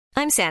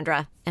I'm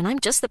Sandra, and I'm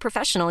just the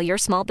professional your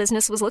small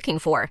business was looking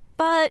for.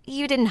 But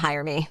you didn't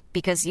hire me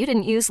because you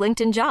didn't use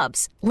LinkedIn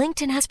Jobs.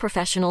 LinkedIn has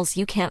professionals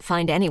you can't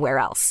find anywhere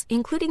else,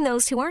 including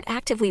those who aren't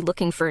actively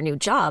looking for a new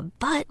job,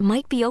 but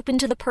might be open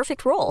to the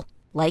perfect role,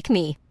 like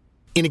me.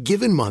 In a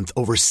given month,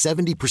 over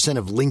 70%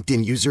 of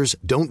LinkedIn users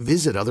don't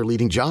visit other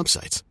leading job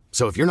sites.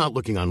 So if you're not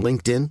looking on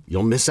LinkedIn,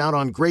 you'll miss out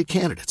on great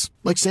candidates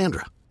like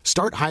Sandra.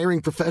 Start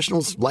hiring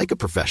professionals like a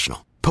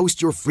professional.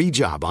 Post your free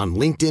job on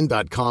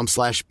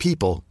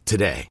linkedin.com/people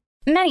today.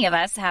 Many of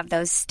us have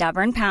those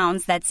stubborn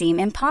pounds that seem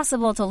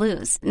impossible to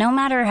lose, no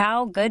matter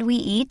how good we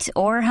eat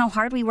or how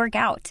hard we work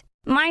out.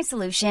 My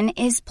solution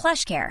is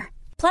PlushCare.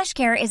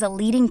 PlushCare is a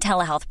leading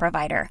telehealth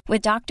provider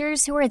with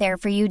doctors who are there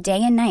for you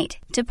day and night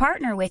to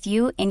partner with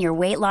you in your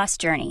weight loss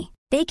journey.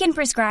 They can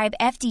prescribe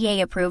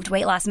FDA-approved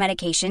weight loss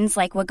medications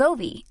like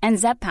Wegovy and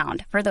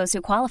Zepbound for those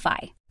who qualify.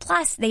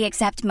 Plus, they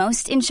accept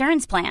most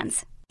insurance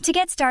plans. To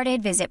get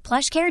started, visit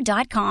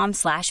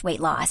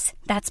plushcare.com/weightloss.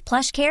 That's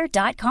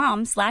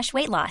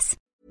plushcare.com/weightloss.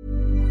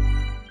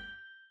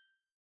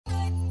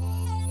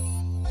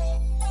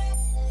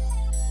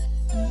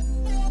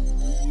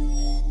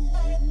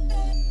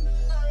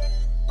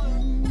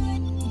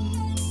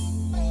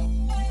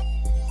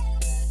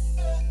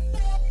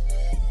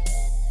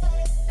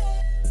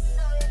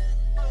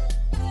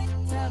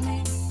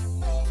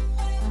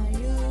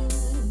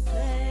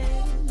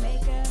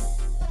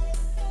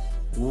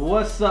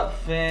 What's up,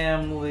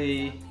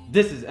 family?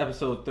 This is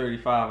episode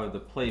 35 of the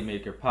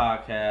Playmaker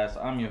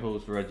Podcast. I'm your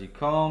host, Reggie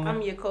Coleman.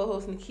 I'm your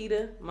co-host,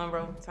 Nikita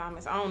Monroe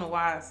Thomas. I don't know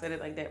why I said it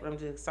like that, but I'm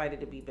just excited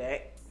to be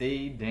back.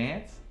 They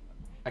dance?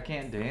 I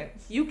can't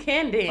dance. You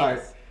can dance. All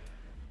right.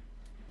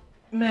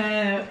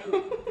 Man,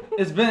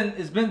 it's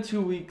been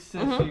 2 weeks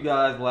since you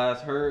guys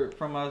last heard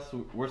from us.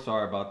 We're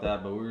sorry about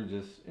that, but we were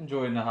just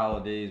enjoying the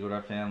holidays with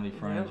our family,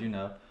 friends,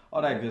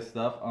 all that good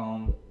stuff.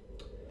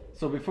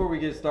 So before we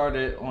get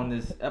started on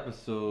this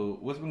episode,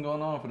 what's been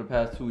going on for the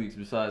past 2 weeks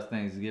besides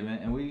Thanksgiving?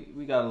 And we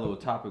got a little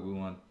topic we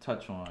want to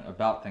touch on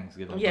about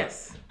Thanksgiving.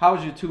 Yes. But how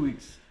was your 2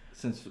 weeks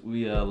since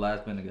we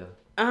last been together?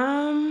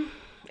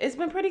 It's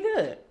been pretty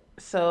good.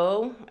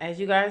 So, as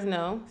you guys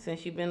know,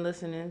 since you've been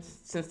listening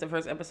since the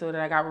first episode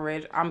that I got with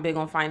Reg, I'm big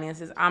on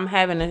finances. I'm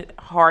having a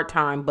hard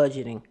time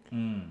budgeting.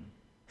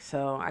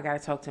 So I got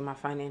to talk to my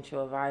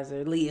financial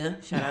advisor, Leah.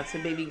 Shout out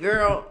to baby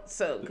girl.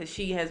 So, because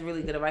she has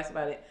really good advice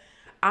about it.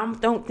 I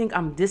don't think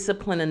I'm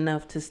disciplined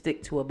enough to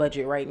stick to a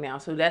budget right now.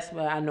 So that's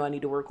what I know I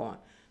need to work on.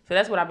 So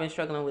that's what I've been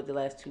struggling with the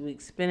last 2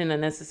 weeks. Spending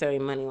unnecessary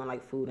money on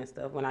like food and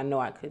stuff when I know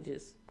I could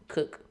just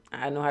cook.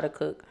 I know how to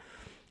cook.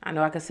 I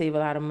know I could save a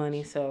lot of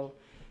money. So,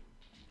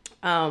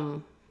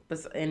 things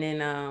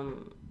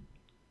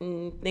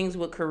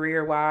with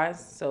career wise.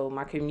 So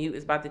my commute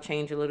is about to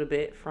change a little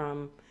bit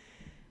from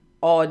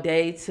all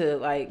day to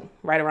like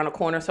right around the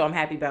corner. So I'm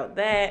happy about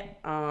that.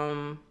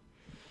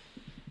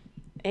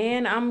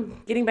 And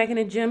I'm getting back in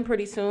the gym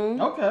pretty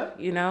soon. Okay.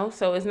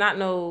 So it's not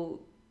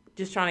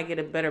just trying to get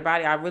a better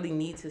body. I really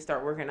need to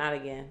start working out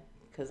again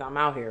because I'm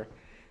out here.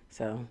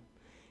 So,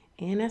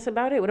 and that's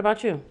about it. What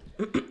about you?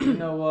 You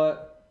know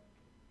what?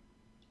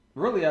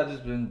 Really, I've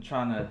just been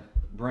trying to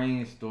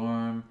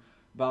brainstorm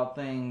about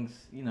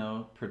things,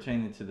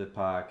 pertaining to the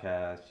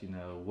podcast.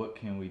 What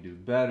can we do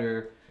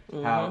better?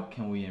 How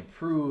can we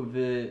improve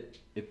it?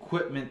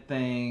 Equipment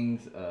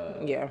things.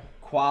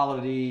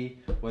 Quality,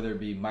 whether it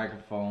be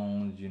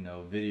microphones,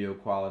 video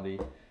quality,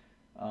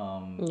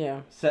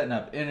 setting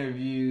up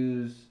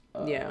interviews,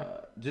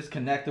 just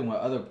connecting with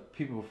other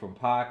people from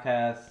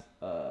podcasts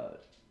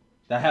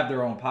that have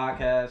their own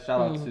podcast.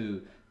 Shout out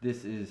to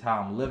This Is How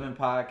I'm Living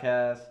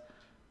podcast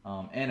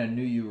and a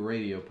New You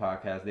Radio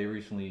podcast. They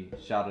recently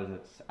shouted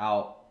us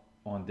out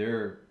on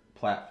their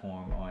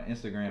platform on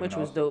Instagram, which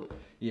was dope.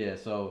 Yeah,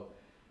 so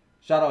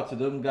shout out to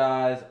them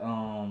guys.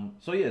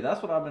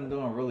 That's what I've been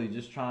doing. Really,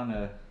 just trying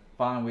to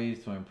find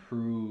ways to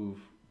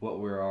improve what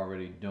we're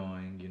already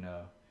doing,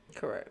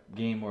 Correct.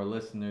 Gain more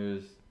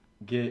listeners,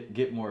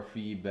 get more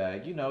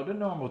feedback, the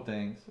normal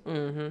things.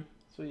 So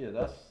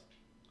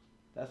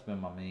that's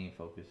been my main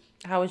focus.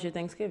 How was your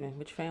Thanksgiving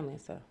with your family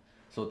and stuff?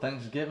 So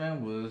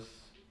Thanksgiving was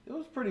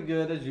pretty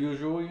good as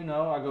usual.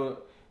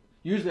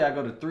 Usually I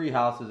go to 3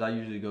 houses. I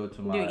usually go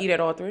to my. Do you eat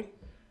at all 3?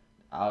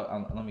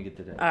 Let me get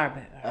to that. All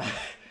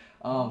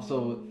right.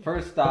 So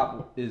first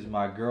stop is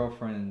my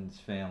girlfriend's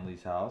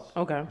family's house.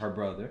 Okay. Her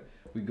brother.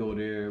 We go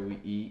there, we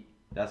eat.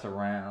 That's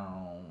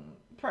around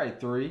probably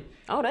 3.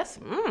 Oh, that's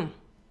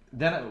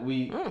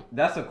Then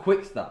that's a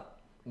quick stop.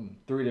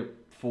 3 to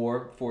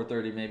 4,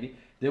 4:30 maybe.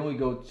 Then we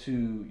go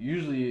to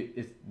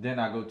then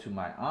I go to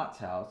my aunt's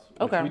house,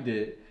 which we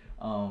did.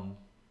 Go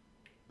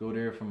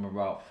there from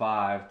about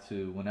 5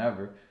 to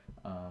whenever.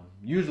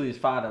 Usually it's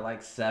 5 to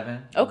like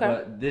 7. Okay.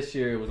 But this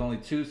year it was only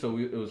 2, so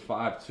it was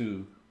 5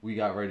 to. We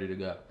got ready to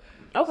go.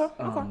 Okay.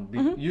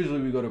 Usually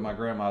we go to my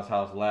grandma's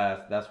house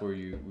last. That's where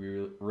we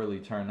really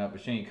turn up. But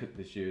she ain't cooked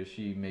this year.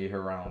 She made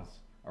her rounds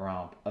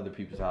around other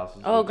people's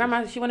houses. Oh,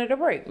 grandma, she wanted a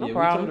break. No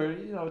problem.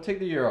 We told her, take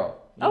the year off.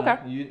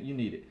 You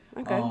need it.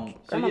 Okay.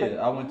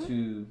 I went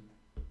to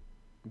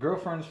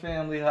girlfriend's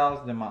family house,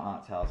 then my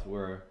aunt's house,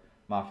 where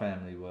my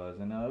family was,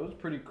 and it was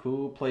pretty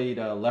cool. Played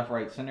left,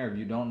 right, center. If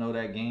you don't know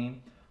that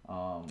game,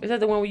 is that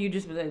the one where you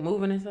just be like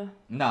moving and stuff?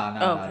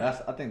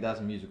 Nah. I think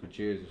that's musical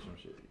chairs or some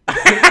shit.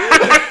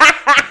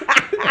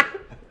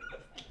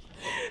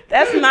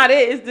 That's not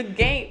it. It's the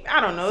game. I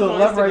don't know. So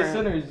left, right,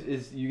 center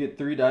is you get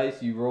 3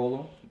 dice, you roll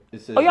them.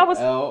 It says y'all was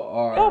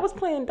L-R. y'all was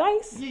playing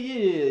dice.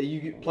 Yeah. You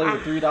can play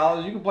with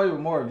 $3. You can play with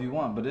more if you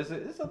want, but it's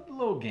a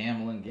little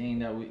gambling game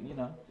that we,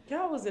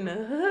 Y'all was in the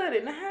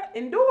hood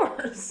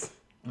indoors.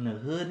 In the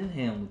hood in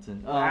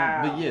Hamilton.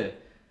 Wow. But yeah.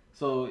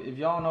 So if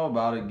y'all know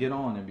about it, get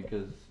on it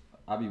because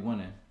I be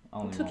winning. I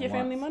only took your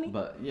family money?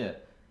 But yeah.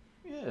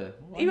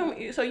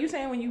 Even so, you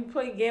saying when you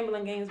play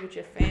gambling games with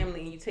your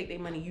family and you take their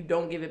money, you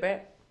don't give it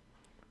back?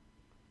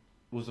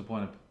 What's the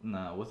point of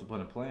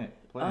playing?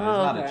 Oh, it's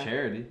not okay. a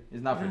charity.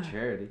 It's not for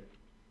charity.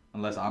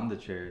 Unless I'm the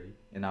charity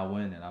and I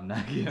win and I'm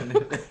not giving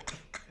it back.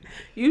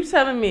 You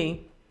telling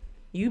me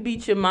you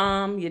beat your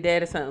mom, your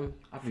dad, or something?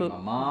 I beat my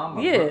mom,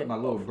 my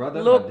little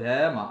brother, my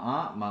dad, my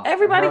aunt,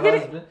 everybody her get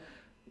husband. it?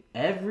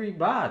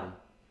 Everybody.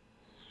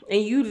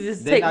 And you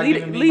just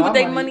leave with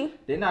their money?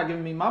 They're not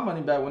giving me my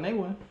money back when they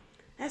win.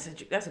 That's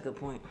a good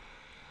point.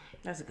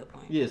 That's a good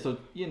point. Yeah, so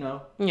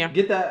Yeah.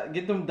 Get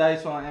them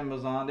dice on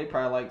Amazon. They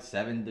probably like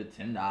 $7 to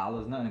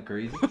 $10, nothing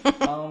crazy.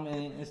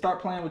 And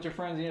start playing with your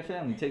friends and your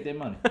family. Take their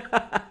money.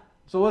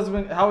 So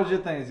how was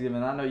your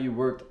Thanksgiving? I know you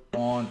worked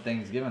on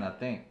Thanksgiving. I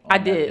think I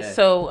did.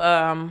 So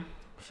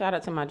shout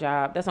out to my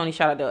job. That's the only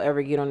shout out they'll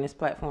ever get on this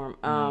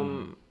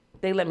platform.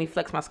 They let me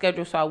flex my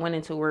schedule, so I went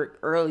into work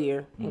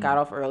earlier and got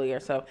off earlier.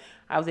 So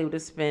I was able to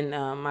spend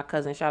my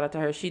cousin. Shout out to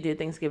her. She did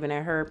Thanksgiving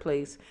at her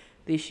place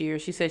this year.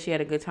 She said she had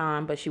a good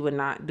time, but she would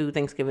not do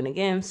Thanksgiving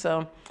again.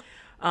 So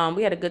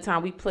we had a good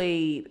time. We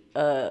played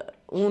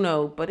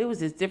Uno, but it was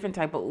this different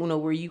type of Uno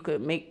where you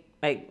could make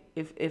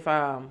if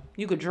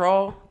you could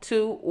draw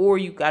 2, or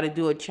you got to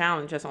do a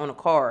challenge just on a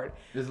card.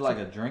 Is it like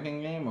a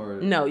drinking game or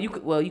no? You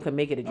could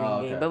make it a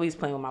drinking game, but we was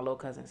playing with my little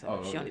cousin,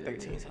 so she only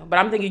 13. So, but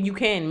I'm thinking you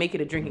can make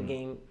it a drinking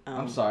game.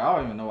 I'm sorry, I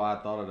don't even know why I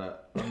thought of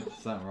that.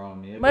 Something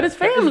wrong with me. But it's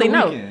family,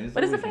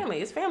 it's a family.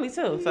 It's family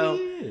too.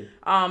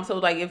 So, so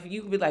like if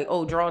you be like,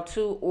 draw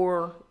 2,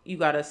 or you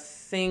gotta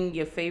sing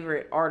your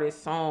favorite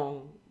artist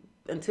song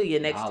until your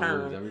next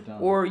turn,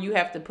 or you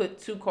have to put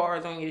 2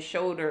 cards on your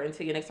shoulder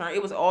until your next turn.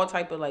 It was all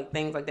type of like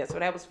things like that, so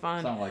that was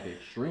fun. Sound like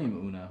extreme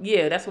Uno.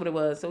 Yeah, that's what it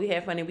was. So we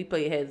had fun and we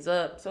played heads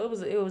up. So it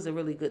was a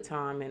really good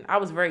time, and I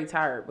was very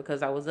tired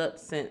because I was up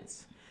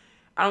since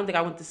I don't think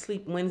I went to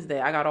sleep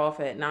Wednesday. I got off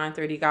at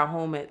 9:30, got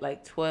home at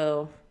like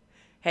 12.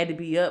 Had to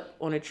be up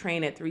on a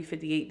train at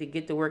 3:58 to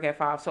get to work at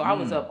 5. So I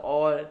was up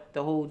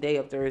the whole day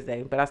of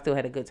Thursday, but I still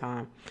had a good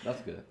time.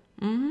 That's good.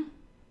 Mm-hmm.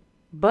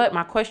 But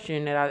my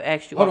question that I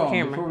asked you off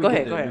camera. Go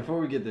ahead. Before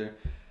we get there,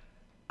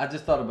 I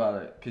just thought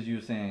about it because you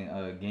were saying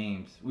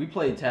games. We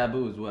played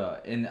Taboo as well.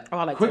 And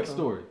quick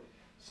story.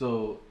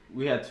 So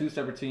we had 2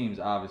 separate teams,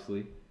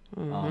 obviously.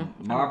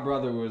 Mm-hmm. My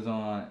brother was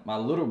on, my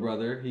little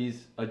brother,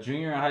 he's a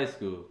junior in high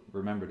school.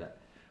 Remember that.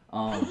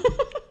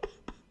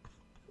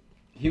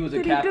 He was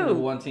a captain of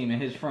one team, and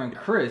his friend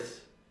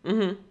Chris,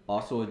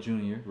 also a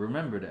junior.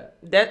 Remember that.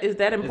 Is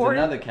that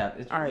important? It's another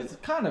captain. It's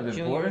kind of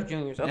important.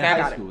 Juniors. Okay,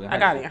 I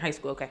got it. In high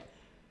school, okay.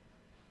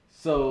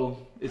 So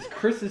it's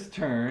Chris's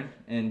turn,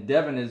 and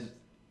Devin is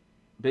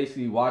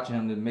basically watching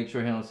him to make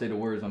sure he don't say the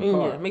words on the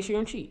card. Yeah, make sure you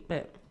don't cheat.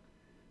 Bet.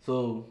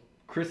 So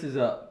Chris is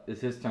up.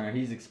 It's his turn.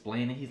 He's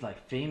explaining. He's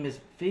like,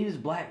 famous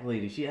black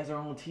lady. She has her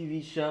own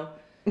TV show.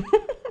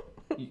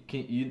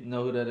 You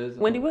know who that is?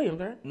 Wendy Williams,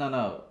 right?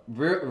 No.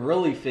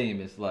 Really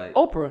famous, like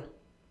Oprah.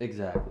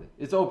 Exactly.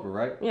 It's Oprah,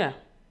 right? Yeah.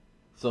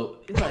 So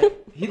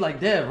he like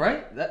Dev,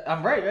 right?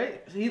 I'm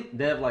right?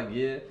 Dev like,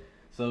 yeah.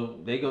 So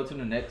they go to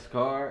the next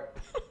card.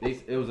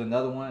 It was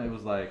another one. It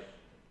was like,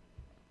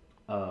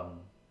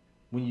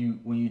 when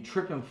you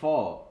trip and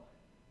fall,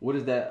 what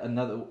is that?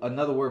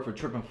 Another word for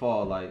trip and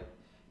fall? Like,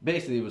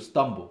 basically, it was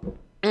stumble.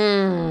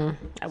 I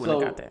would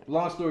have got that.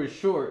 Long story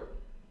short,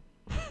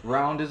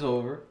 round is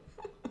over.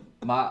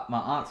 My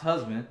aunt's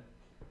husband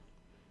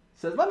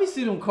says, "Let me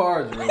see them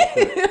cards real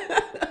quick,"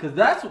 because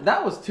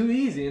that was too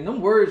easy, and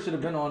them words should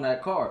have been on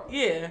that card.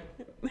 Yeah,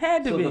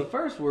 had to be. So the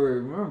first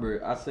word,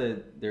 remember, I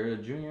said they're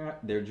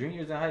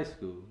juniors in high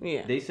school.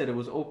 Yeah. They said it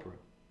was Oprah.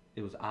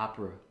 It was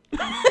opera.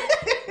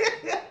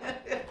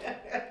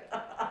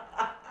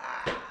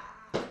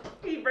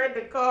 He read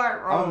the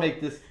card wrong. I'm gonna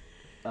make this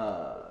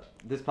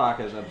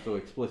podcast episode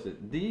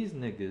explicit. These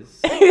niggas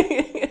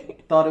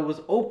thought it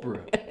was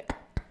Oprah.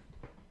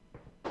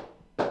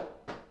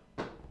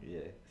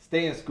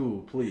 Stay in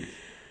school, please,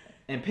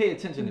 and pay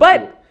attention.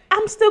 But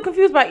I'm still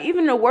confused by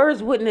even the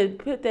words wouldn't have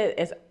put that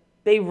as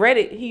they read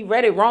it. He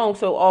read it wrong,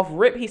 so off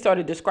rip he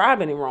started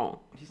describing it wrong.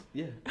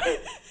 Yeah.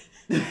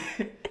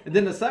 And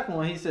then the second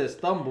one, he said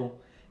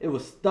stumble. It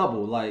was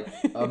stubble, like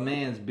a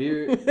man's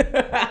beard.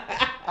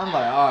 I'm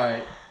like, all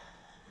right.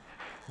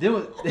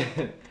 Then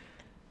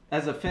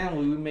as a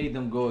family, we made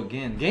them go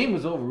again. Game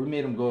was over. We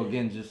made them go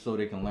again just so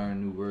they can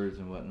learn new words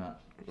and whatnot.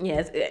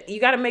 Yes,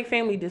 you got to make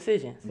family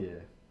decisions.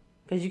 Yeah.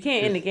 Because you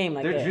can't end the game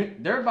like that.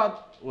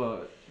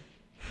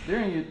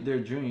 They're in their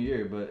junior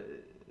year, but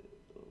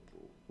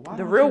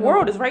The real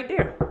world is right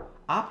there.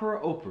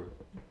 Opera Oprah.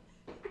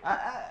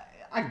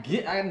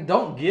 I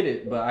don't get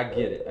it, but I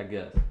get it, I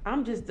guess.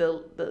 I'm just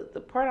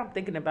the part I'm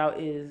thinking about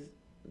is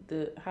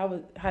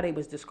how they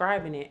was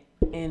describing it,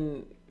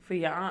 and for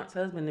your aunt's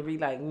husband to be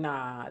like,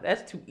 nah,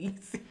 that's too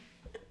easy.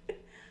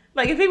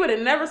 Like if he would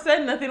have never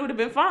said nothing, it would have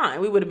been fine.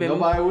 We would have been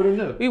nobody would have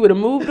known. We would have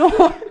moved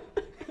on.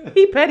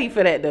 He petty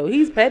for that though.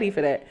 He's petty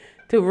for that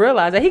to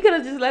realize that he could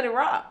have just let it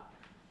rock.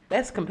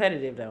 That's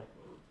competitive though.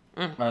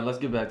 All right, let's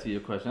get back to your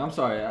question. I'm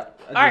sorry,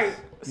 I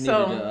just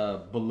needed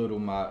to belittle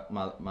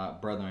my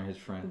brother and his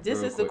friend.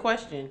 This is the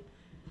question,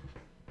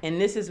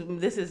 and this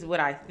is what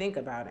I think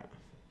about it.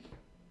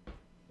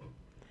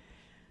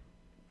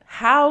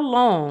 How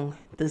long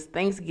does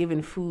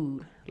Thanksgiving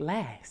food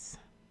last?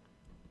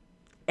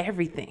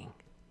 Everything.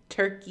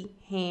 Turkey,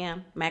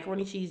 ham,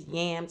 macaroni and cheese,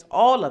 yams,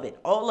 all of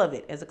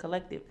it as a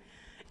collective.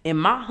 In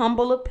my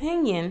humble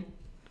opinion,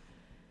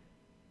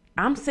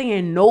 I'm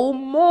saying no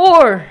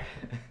more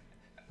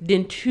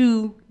than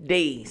 2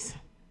 days.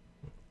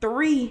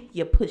 3,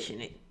 you're pushing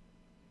it.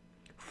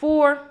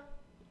 4,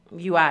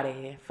 you out of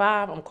here.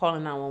 5, I'm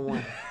calling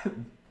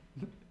 911.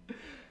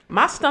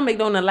 My stomach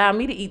don't allow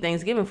me to eat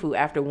Thanksgiving food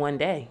after 1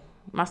 day.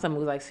 My stomach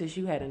was like, sis,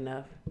 you had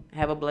enough.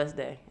 Have a blessed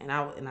day. And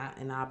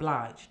I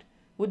obliged.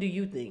 What do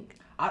you think?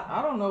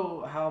 I don't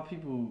know how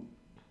people's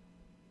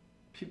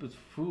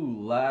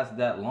food lasts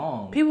that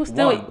long. People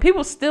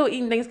still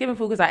eating Thanksgiving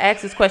food because I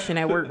asked this question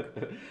at work.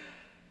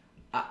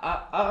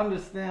 I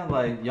understand,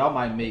 like, y'all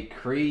might make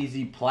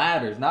crazy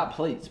platters, not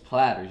plates,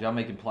 platters. Y'all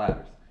making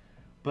platters.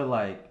 But,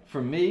 like,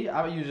 for me,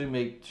 I usually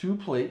make 2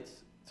 plates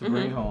to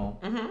bring home.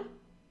 Mm-hmm.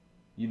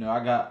 You know,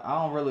 I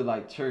don't really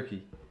like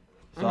turkey.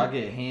 So I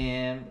get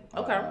ham,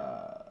 okay.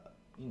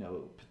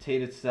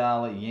 Potato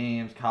salad,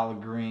 yams,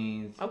 collard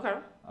greens. Okay.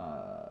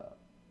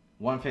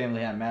 One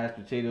family had mashed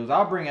potatoes.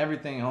 I'll bring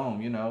everything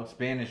home,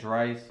 Spanish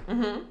rice.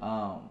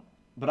 Mm-hmm.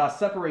 But I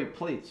separate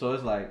plates. So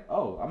it's like,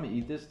 oh, I'm going to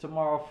eat this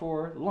tomorrow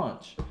for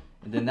lunch.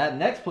 And then that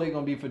next plate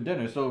going to be for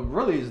dinner. So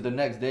really it's the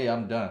next day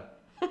I'm done.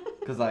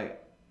 Because,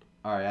 like,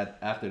 all right,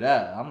 after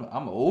that,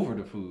 I'm over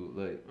the food.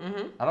 Like,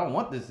 mm-hmm. I don't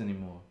want this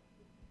anymore.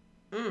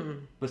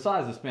 Mm.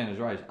 Besides the Spanish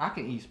rice, I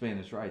can eat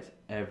Spanish rice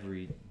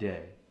every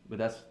day. But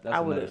that's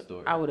another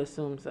story. I would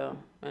assume so.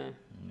 Yeah.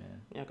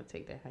 Y'all could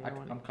take that how you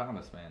want it. I'm kind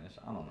of Spanish.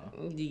 I don't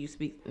know. Do you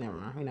speak? Never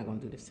mind. We're not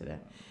going to do this today.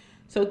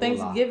 So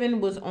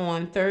Thanksgiving was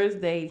on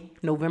Thursday,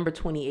 November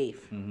 28th.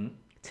 Mm-hmm.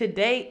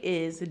 Today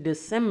is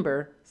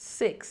December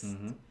 6th.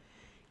 Mm-hmm.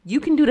 You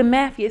can do the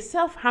math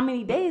yourself how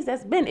many days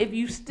that's been. If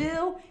you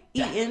still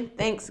eating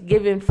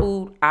Thanksgiving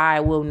food, I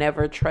will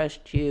never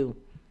trust you.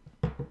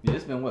 Yeah,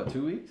 it's been,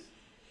 2 weeks?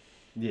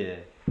 Yeah.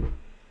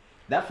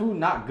 That food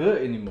not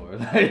good anymore.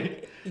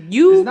 Like,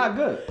 it's not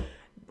good.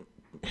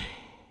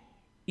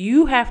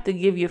 You have to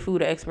give your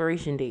food an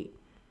expiration date.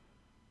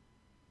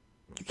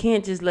 You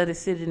can't just let it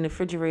sit in the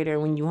refrigerator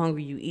and when you're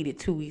hungry, you eat it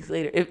 2 weeks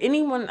later. If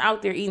anyone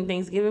out there eating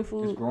Thanksgiving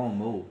food, it's growing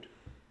mold.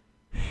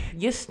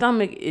 Your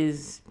stomach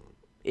is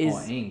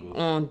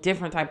on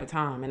different type of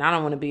time, and I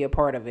don't want to be a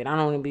part of it. I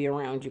don't want to be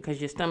around you because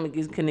your stomach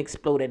can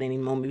explode at any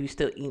moment. You're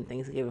still eating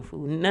Thanksgiving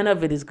food. None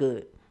of it is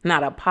good.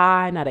 Not a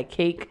pie, not a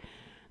cake,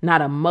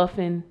 not a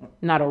muffin,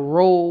 not a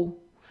roll.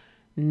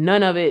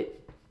 None of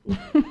it.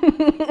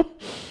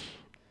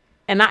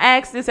 And I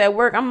asked this at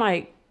work. I'm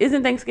like,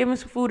 isn't Thanksgiving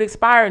food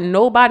expired?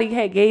 Nobody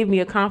had gave me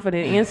a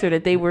confident answer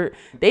that they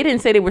didn't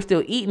say they were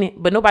still eating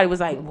it, but nobody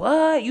was like,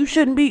 what? You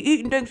shouldn't be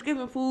eating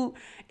Thanksgiving food.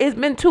 It's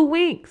been 2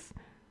 weeks.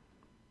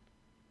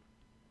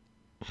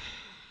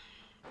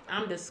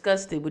 I'm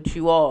disgusted with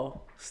you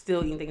all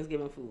still eating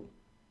Thanksgiving food.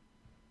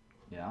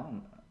 Yeah,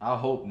 I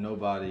hope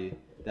nobody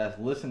that's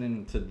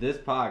listening to this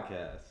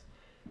podcast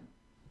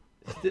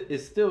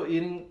is still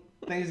eating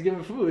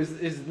Thanksgiving food.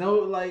 It's no,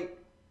 like,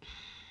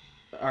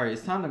 all right,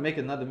 it's time to make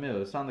another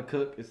meal. It's time to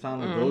cook. It's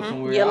time to go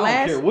somewhere. I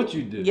don't care what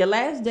you do. Your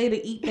last day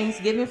to eat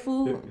Thanksgiving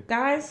food,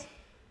 guys,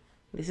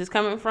 this is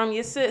coming from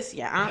your sis,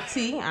 your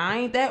auntie. I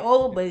ain't that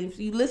old, but if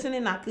you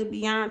listening, I could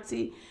be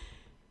auntie.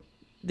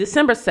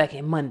 December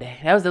 2nd, Monday.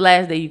 That was the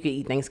last day you could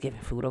eat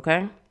Thanksgiving food,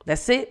 okay?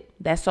 That's it.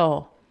 That's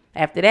all.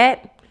 After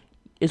that,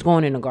 it's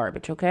going in the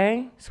garbage,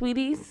 okay?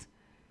 Sweeties,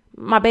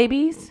 my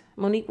babies,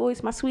 Monique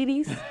boys, my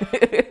sweeties.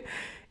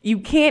 You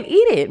can't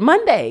eat it.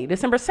 Monday,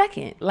 December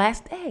 2nd,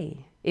 last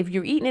day. If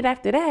you're eating it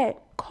after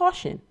that,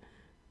 caution.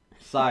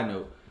 Side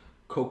note,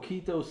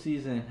 Coquito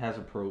season has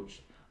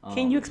approached.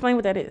 Can you explain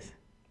what that is?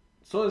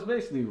 So it's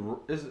basically,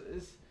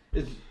 it's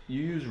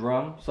you use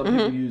rum. Some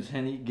people use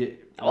Henny,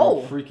 get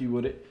freaky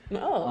with it.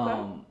 Oh,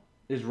 okay.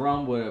 It's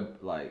rum with,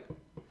 like,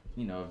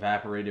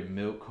 evaporated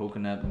milk,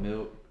 coconut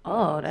milk.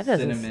 Oh, that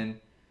doesn't. Cinnamon.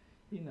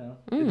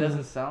 It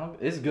doesn't sound.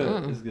 It's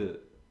good. It's good.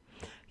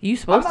 You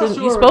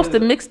supposed to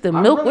mix the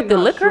milk with the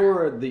liquor? I'm not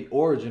sure the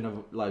origin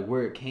of, like,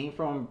 where it came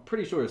from. I'm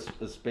pretty sure it's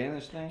a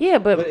Spanish thing. Yeah,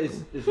 but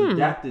it's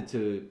adapted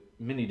to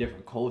many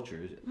different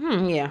cultures.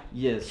 Yeah.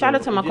 Yeah. So shout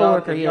out to my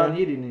coworker. If y'all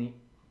need any,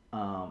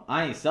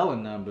 I ain't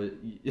selling none, but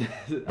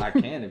I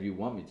can if you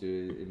want me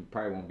to. It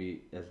probably won't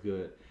be as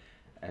good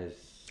as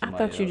I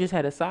thought you just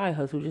had a side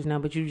hustle just now,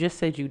 but you just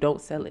said you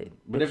don't sell it.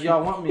 But if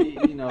y'all want me,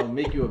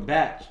 make you a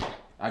batch,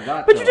 I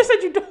got. But you just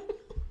said you don't.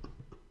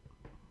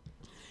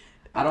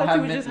 I don't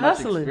have much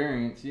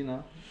experience,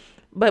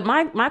 But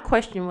my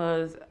question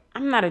was,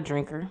 I'm not a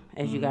drinker,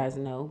 as you guys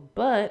know,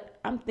 but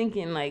I'm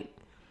thinking like,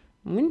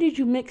 when did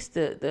you mix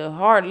the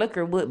hard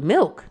liquor with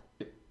milk?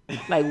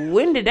 Like,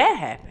 when did that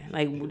happen?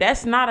 Like,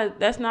 that's not a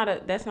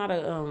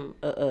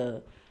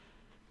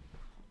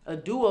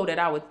duo that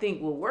I would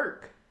think will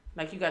work.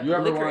 Like, you got the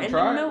liquor and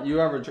the milk.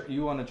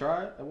 You want to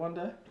try it one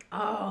day?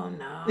 Oh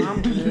no,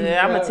 I'm good.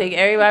 I'm gonna take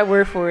everybody's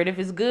word for it. If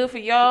it's good for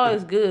y'all,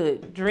 it's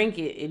good. Drink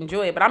it,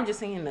 enjoy it. But I'm just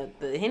saying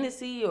the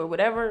Hennessy or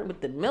whatever with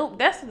the milk.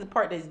 That's the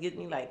part that's getting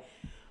me like,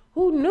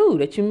 who knew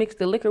that you mix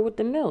the liquor with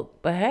the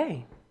milk? But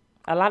hey,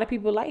 a lot of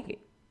people like it.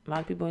 A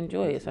lot of people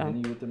enjoy it. So Henny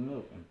with the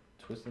milk and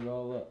twist it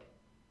all up.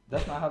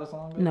 That's not how the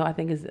song goes? No, I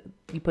think it's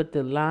you put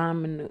the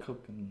lime and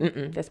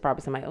the... That's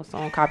probably somebody else's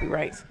song.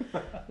 Copyrights.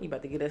 You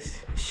about to get us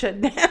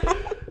shut down.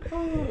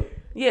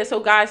 Yeah,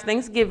 so guys,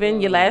 Thanksgiving,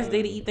 your last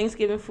day to eat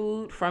Thanksgiving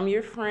food from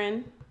your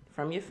friend,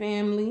 from your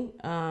family.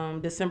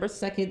 December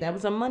 2nd, that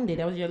was a Monday.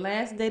 That was your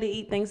last day to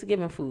eat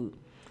Thanksgiving food.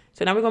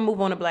 So now we're going to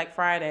move on to Black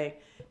Friday.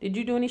 Did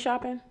you do any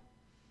shopping?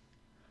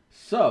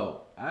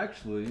 So,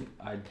 actually,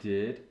 I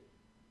did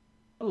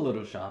a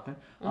little shopping.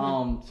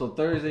 So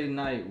Thursday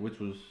night, which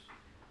was,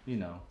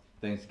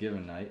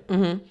 Thanksgiving night.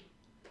 Me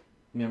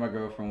and my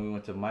girlfriend, we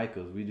went to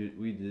Michael's. We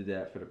did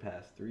that for the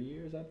past 3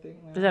 years, I think.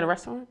 Is that a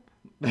restaurant?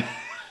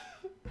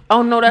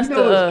 Oh no, that's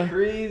it's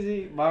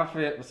crazy.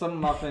 Some of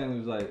my family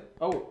was like,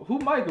 "Oh, who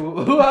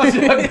Michael? Who else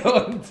you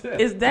going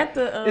to?" Is that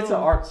the? It's an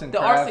arts and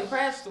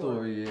crafts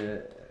store. Yeah.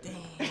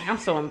 Dang, I'm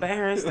so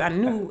embarrassed. I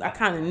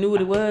kind of knew what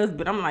it was,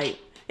 but I'm like,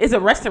 it's a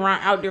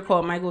restaurant out there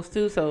called Michael's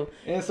too. So.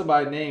 And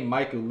somebody named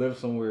Michael lives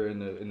somewhere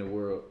in the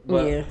world.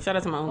 But, yeah. Shout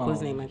out to my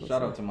uncle's name Michael.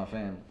 Shout out to my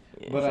family.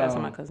 Yeah, shout out to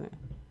my cousin.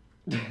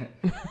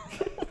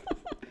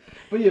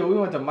 But yeah, we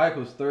went to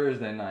Michael's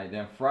Thursday night.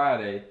 Then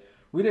Friday,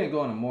 we didn't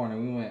go in the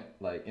morning. We went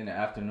like in the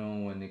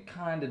afternoon when it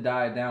kind of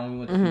died down. We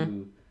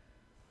went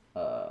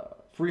to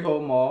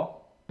Freehold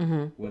Mall.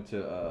 Went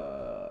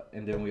to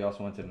and then we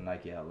also went to the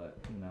Nike outlet.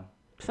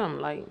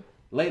 Something like.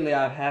 Lately,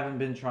 I haven't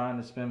been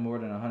trying to spend more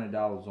than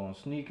 $100 on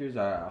sneakers.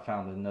 I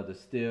found another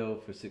steal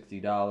for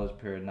 $60,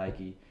 pair of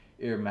Nike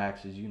Air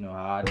Maxes. You know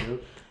how I do.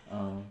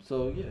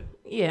 So yeah.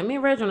 Yeah, me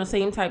and Reg on the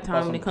same type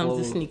time when it comes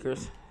to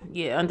sneakers.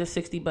 Yeah, under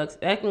 $60.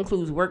 That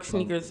includes work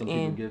sneakers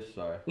and gifts,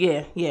 sorry.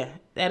 Yeah.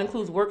 That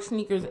includes work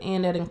sneakers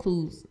and that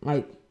includes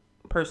like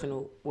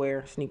personal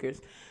wear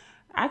sneakers.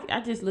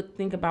 I just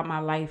think about my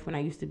life when I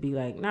used to be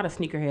like not a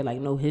sneakerhead, like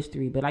no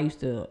history, but I used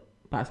to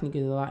buy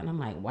sneakers a lot, and I'm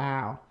like,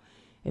 wow,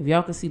 if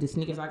y'all could see the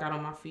sneakers I got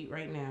on my feet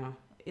right now,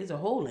 there's a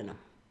hole in them.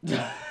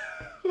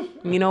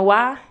 You know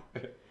why?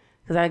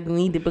 Because I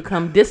need to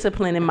become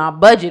disciplined in my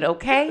budget,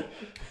 okay?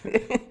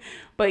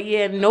 But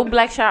yeah, no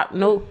Black Friday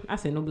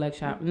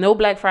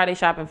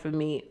shopping for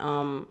me.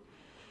 I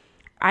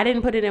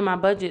didn't put it in my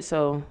budget,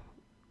 so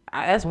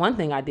that's one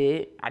thing I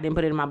did. I didn't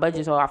put it in my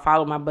budget, so I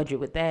followed my budget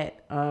with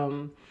that.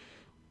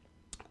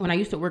 When I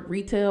used to work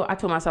retail, I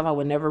told myself I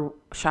would never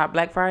shop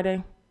Black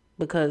Friday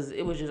because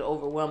it was just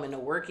overwhelming to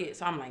work it.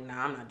 So I'm like,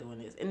 nah, I'm not doing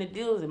this. And the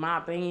deals, in my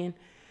opinion,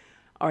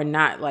 are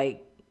not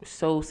like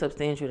so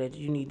substantial that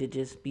you need to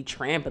just be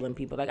trampling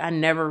people. Like, I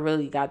never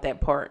really got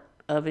that part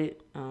of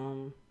it.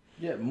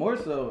 Yeah, more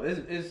so,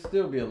 it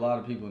still be a lot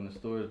of people in the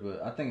stores,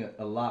 but I think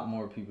a lot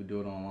more people do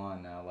it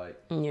online now. Like,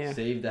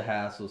 save the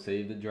hassle,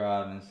 save the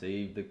driving,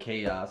 save the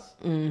chaos.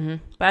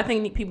 But I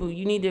think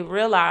you need to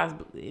realize,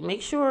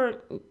 make sure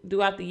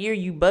throughout the year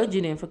you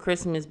budgeting for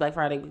Christmas, Black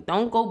Friday.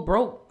 Don't go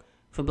broke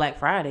for Black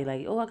Friday.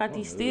 Like, I got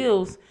these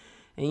steals,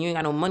 and you ain't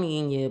got no money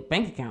in your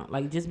bank account.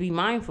 Like, just be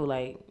mindful.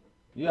 Like,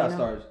 you gotta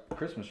start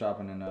Christmas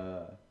shopping in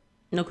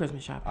no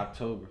Christmas shopping.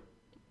 October.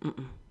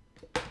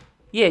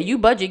 Yeah, you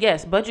budget.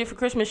 Yes, budget for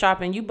Christmas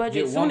shopping. You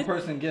budget. Get one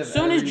person gift.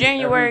 Soon as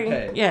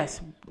January. Yes,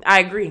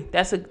 I agree.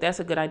 That's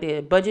a good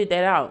idea. Budget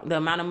that out. The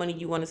amount of money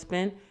you want to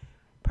spend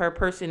per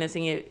person that's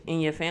in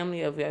your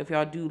family. If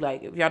y'all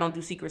don't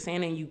do Secret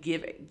Santa and you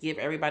give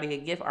everybody a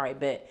gift. All right,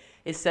 bet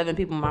it's 7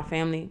 people in my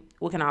family.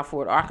 What can I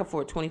afford? Or I can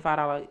afford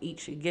 $25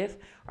 each gift.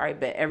 All right,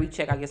 bet every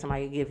check I get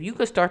somebody a gift. You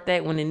could start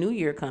that when the new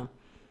year come.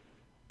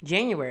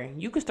 January.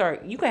 You could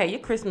have your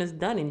Christmas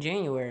done in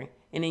January.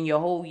 And in your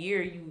whole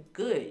year, you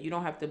good. You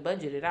don't have to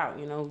budget it out,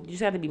 You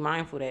just have to be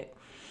mindful that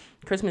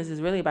Christmas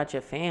is really about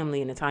your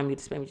family and the time you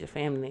spend with your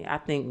family. I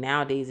think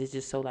nowadays it's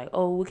just so like,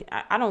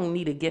 I don't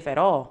need a gift at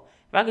all.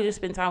 If I could just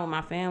spend time with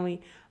my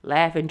family,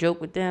 laugh and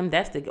joke with them,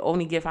 that's the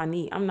only gift I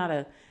need. I'm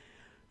not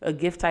a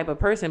gift type of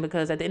person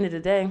because at the end of the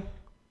day,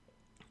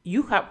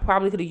 you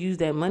probably could have used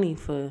that money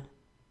for,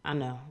 I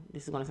know,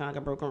 this is going to sound like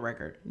a broken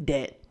record,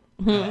 debt.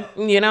 You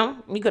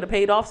could have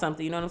paid off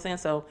something, you know what I'm saying?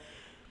 So,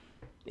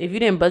 if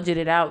you didn't budget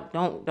it out,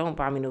 don't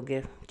buy me no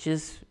gift.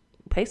 Just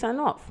pay something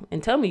off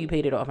and tell me you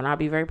paid it off, and I'll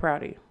be very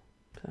proud of you.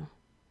 So,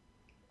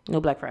 no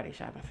Black Friday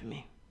shopping for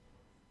me.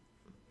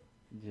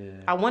 Yeah.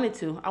 I wanted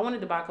to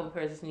buy a couple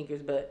pairs of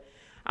sneakers, but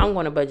I'm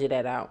going to budget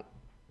that out.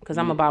 because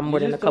I'm gonna buy more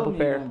than a couple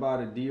pair. You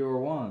buy the Dior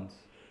ones.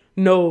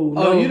 No.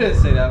 Oh, you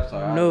didn't say that. I'm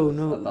sorry.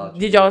 No.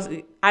 Did y'all?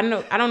 I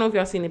don't know if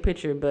y'all seen the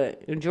picture,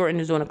 but Jordan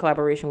is doing a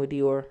collaboration with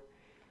Dior.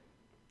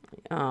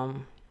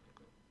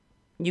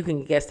 You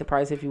can guess the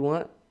price if you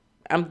want.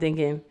 I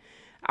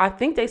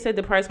think they said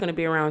the price going to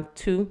be around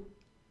 $2,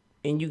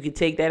 and you can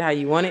take that how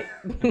you want it.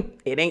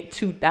 It ain't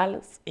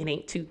 $2. It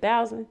ain't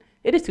 $2,000.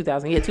 It is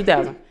 $2,000. Yeah,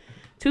 $2,000.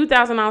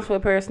 $2,000 for a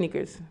pair of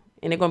sneakers,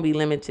 and they're going to be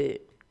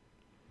limited.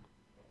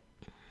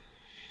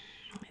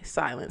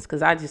 Silence,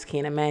 because I just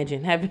can't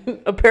imagine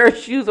having a pair of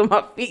shoes on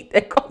my feet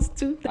that cost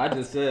 $2,000. I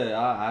just said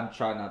I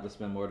try not to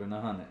spend more than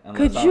 $100 unless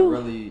Could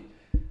you?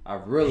 I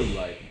really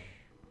like them.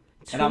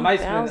 And I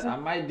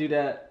might do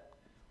that.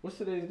 What's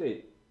today's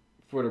date?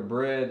 For the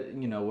bread,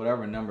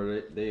 whatever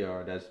number they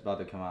are that's about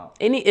to come out.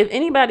 If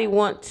anybody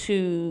want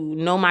to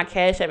know my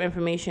Cash App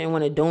information and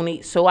want to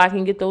donate so I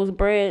can get those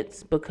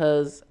breads,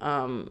 because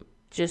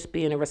just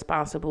being a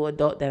responsible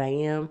adult that I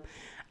am,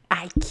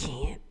 I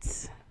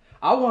can't.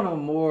 I want them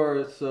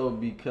more so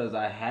because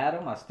I had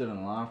them. I stood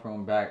in line for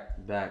them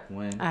back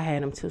when. I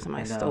had them too.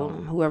 Somebody stole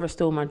them. Whoever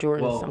stole my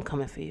Jordans, I'm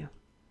coming for you.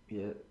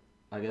 Yeah,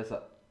 I guess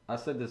I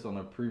said this on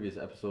a previous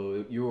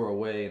episode. You were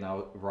away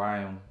and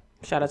Ryan.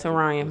 Shout out to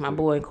Ryan, my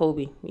boy, and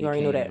Kobe. You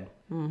already know that.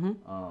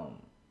 Mm-hmm.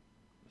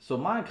 So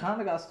mine kind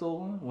of got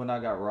stolen when I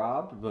got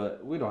robbed,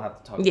 but we don't have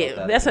to talk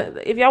about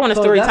that. If y'all want a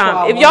story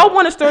time, y'all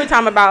want a story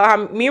time about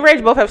how me and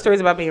Rage both have stories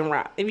about being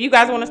robbed. If you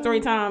guys want a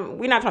story time,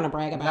 we're not trying to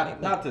brag about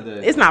it. Not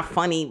today. It's not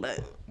funny, but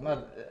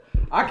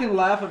I can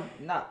laugh.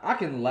 I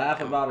can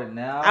laugh about it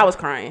now. I was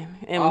crying,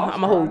 and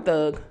I'm a whole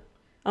thug.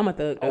 I'm a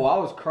thug. Oh, I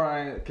was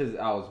crying because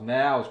I was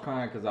mad. I was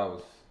crying because I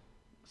was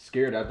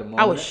scared at the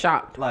moment. I was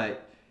shocked.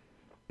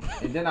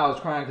 And then I was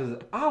crying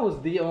because I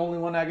was the only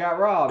one that got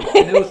robbed.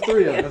 And it was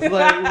 3 of us.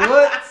 Like,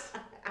 what?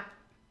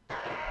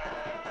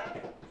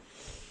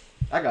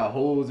 I got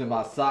holes in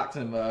my socks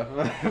and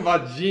my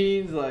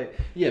jeans. Like,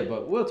 yeah,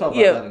 but we'll talk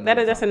about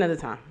that that's another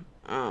time.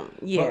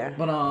 Yeah.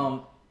 But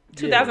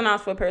 $2,000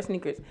 for a pair of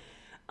sneakers.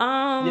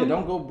 Yeah,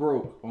 don't go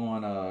broke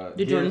on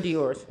the Jordan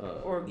Dior's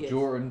or gifts.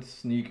 Jordan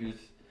sneakers.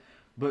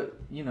 But,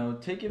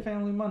 take your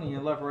family money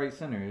in left, right,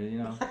 center,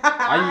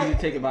 I usually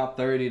take about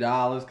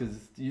 $30 because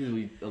it's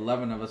usually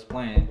 11 of us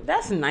playing.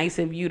 That's nice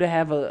of you to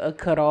have a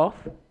cutoff.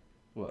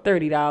 What?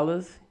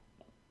 $30.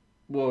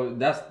 Well,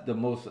 that's the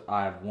most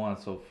I've won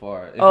so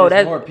far. If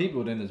there's more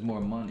people, then there's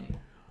more money.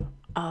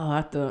 Oh,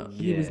 I thought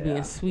he was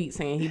being sweet,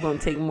 saying he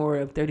won't take more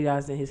of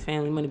 $30 than his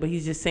family money. But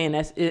he's just saying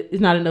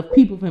it's not enough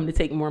people for him to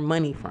take more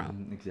money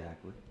from.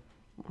 Exactly.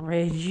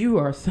 Reg, you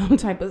are some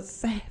type of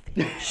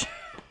savage.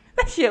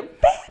 That's your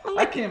family.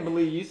 I can't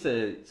believe you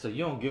said, so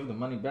you don't give the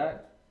money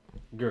back?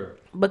 Girl.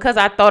 Because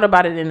I thought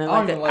about it in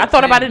I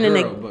thought about it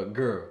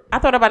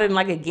in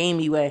like a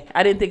gamey way.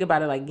 I didn't think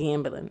about it like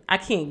gambling. I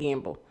can't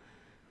gamble.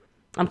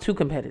 I'm too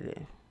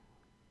competitive.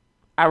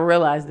 I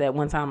realized that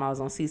one time I was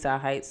on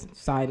Seaside Heights.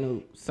 Side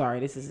note, sorry,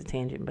 this is a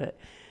tangent, but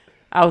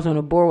I was on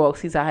a boardwalk,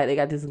 Seaside Heights. They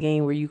got this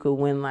game where you could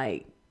win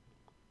like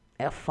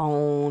a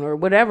phone or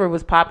whatever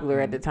was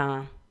popular at the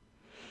time.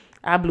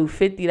 I blew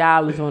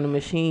 $50 on the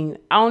machine.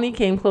 I only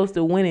came close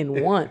to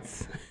winning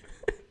once.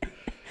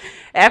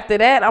 After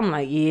that, I'm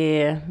like,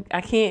 yeah,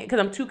 I can't, because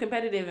I'm too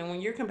competitive. And when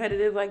you're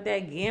competitive like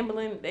that,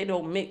 gambling, they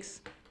don't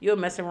mix. You'll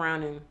mess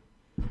around and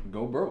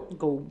go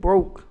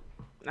broke.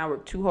 I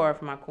work too hard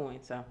for my coin,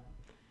 so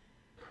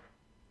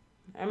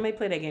I may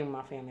play that game with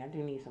my family. I do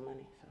need some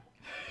money.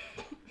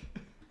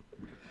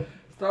 So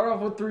start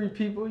off with 3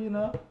 people,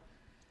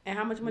 And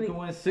how much money? You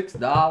can win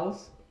 $6.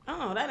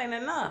 Oh, that ain't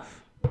enough.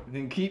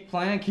 Then keep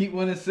playing, keep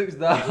winning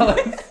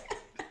 $6.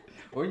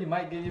 Or you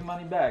might get your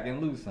money back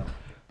and lose some.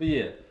 But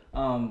yeah,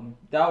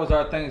 that was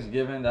our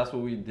Thanksgiving. That's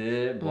what we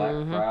did. Black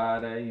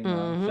Friday.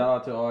 Shout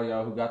out to all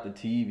y'all who got the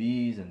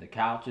TVs and the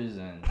couches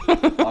and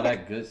all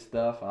that good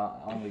stuff. I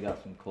only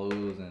got some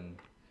clothes and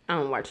I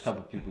don't watch a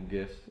couple people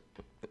gifts.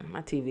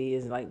 My TV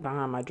is like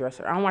behind my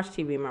dresser. I don't watch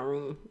TV in my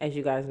room, as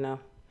you guys know.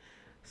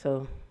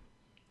 So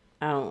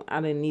I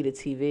didn't need a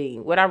TV.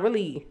 What I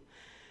really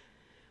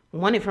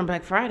wanted from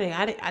Black Friday,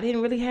 I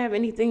didn't really have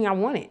anything I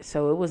wanted,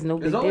 so it was no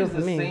big deal for me. It's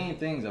always the same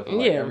things I feel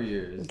like every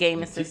year.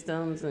 Gaming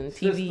systems and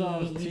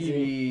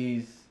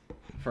TVs,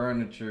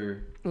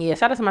 furniture. Yeah,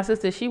 shout out to my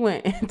sister. She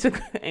went and took,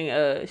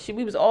 and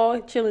we was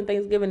all chilling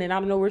Thanksgiving, and I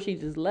don't know where she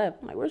just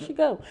left. I'm like, where'd she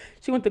go?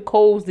 She went to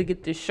Kohl's to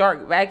get the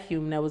Shark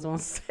vacuum that was on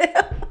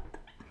sale.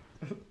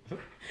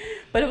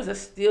 But it was a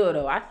steal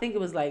though. I think it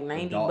was like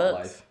 $90.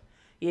 Life.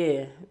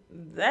 Yeah,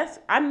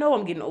 I know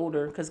I'm getting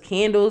older because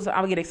candles. I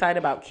would get excited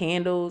about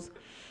candles.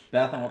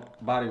 Bath and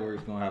Body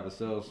Works gonna have a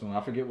sale soon. I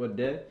forget what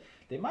day.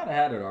 They might have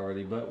had it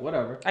already, but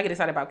whatever. I get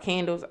excited about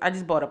candles. I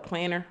just bought a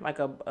planner, like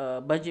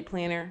a budget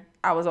planner.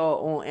 I was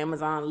all on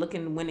Amazon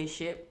looking when it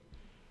shipped.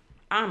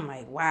 I'm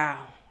like,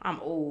 wow,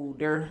 I'm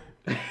older.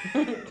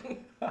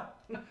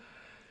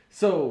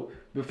 So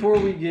before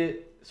we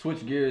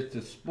switch gears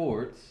to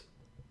sports,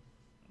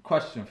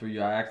 question for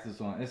you. I asked this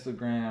on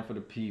Instagram for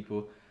the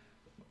people.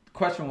 The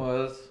question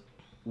was,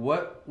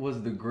 what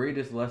was the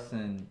greatest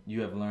lesson you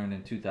have learned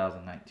in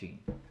 2019?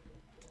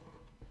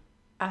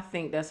 I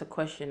think that's a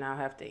question I'll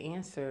have to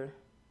answer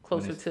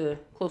closer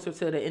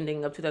to the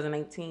ending of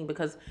 2019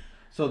 because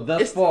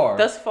thus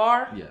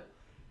far, yeah,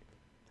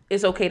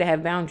 it's okay to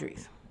have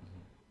boundaries.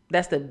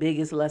 That's the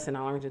biggest lesson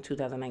I learned in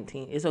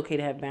 2019. It's okay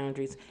to have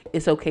boundaries.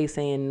 It's okay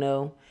saying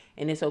no.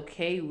 And it's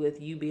okay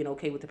with you being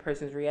okay with the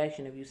person's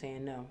reaction of you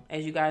saying no.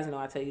 As you guys know,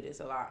 I tell you this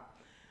a lot.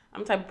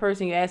 I'm the type of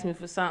person, you ask me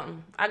for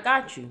something, I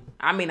got you.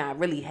 I mean, I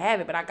really have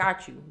it, but I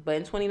got you. But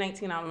in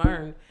 2019, I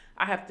learned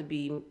I have to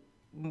be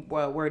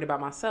worried about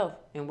myself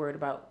and worried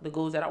about the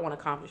goals that I want to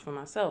accomplish for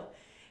myself.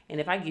 And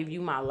if I give you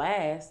my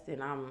last,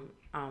 then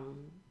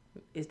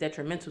it's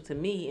detrimental to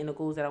me and the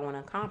goals that I want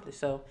to accomplish.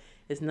 So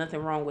there's nothing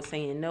wrong with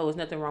saying no. There's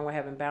nothing wrong with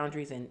having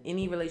boundaries in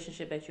any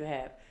relationship that you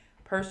have.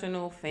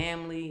 Personal,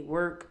 family,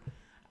 work.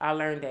 I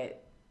learned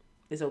that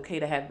it's okay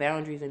to have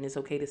boundaries and it's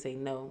okay to say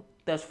no.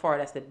 Thus far,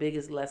 that's the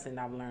biggest lesson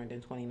I've learned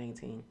in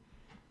 2019.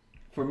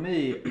 For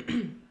me,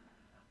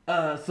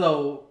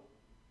 so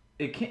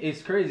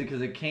it's crazy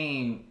because it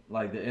came,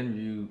 like the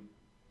interview,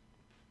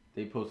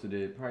 they posted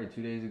it probably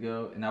 2 days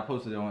ago, and I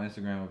posted it on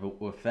Instagram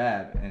with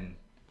Fab, and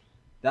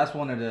that's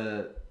one of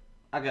the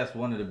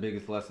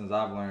biggest lessons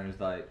I've learned is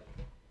like,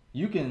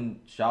 you can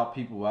shout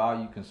people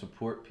out, you can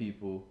support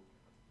people,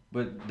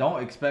 but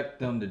don't expect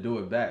them to do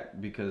it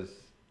back because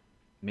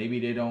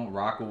maybe they don't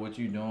rock with what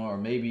you're doing, or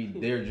maybe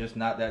they're just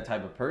not that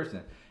type of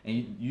person.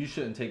 And you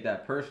shouldn't take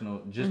that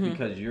personal just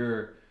because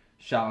you're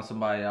shouting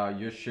somebody out,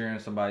 you're sharing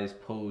somebody's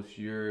post,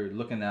 you're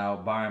looking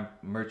out, buying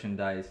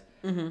merchandise.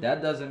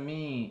 That doesn't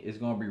mean it's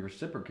going to be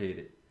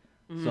reciprocated.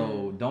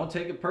 So don't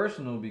take it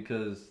personal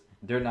because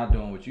they're not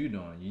doing what you're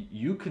doing.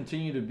 You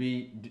continue to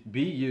be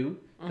you.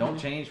 Don't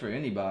change for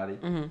anybody.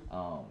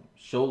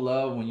 Show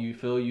love when you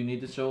feel you need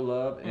to show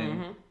love.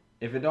 And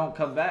if it don't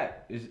come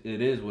back,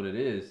 it is what it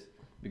is.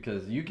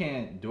 Because you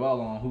can't dwell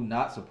on who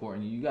not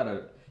supporting you. You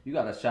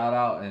gotta shout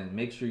out and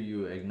make sure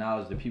you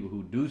acknowledge the people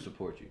who do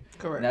support you.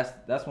 Correct. And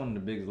that's one of the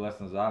biggest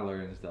lessons I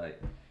learned. Is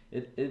like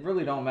it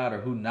really don't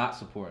matter who not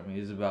supporting me.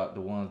 It's about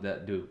the ones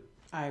that do.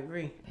 I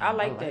agree. Damn, I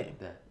like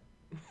that.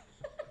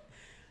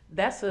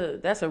 That's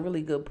a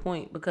really good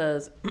point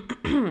because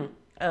I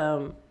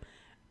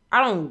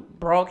don't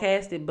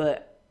broadcast it,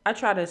 but I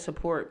try to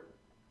support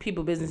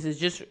people businesses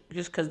just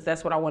because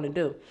that's what I want to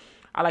do.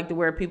 I like to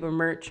wear people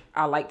merch.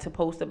 I like to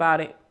post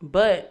about it.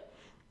 But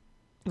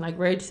like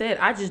Reg said,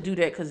 I just do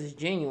that because it's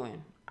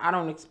genuine. I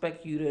don't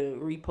expect you to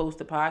repost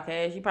the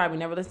podcast. You probably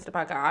never listen to the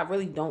podcast. I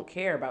really don't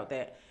care about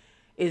that.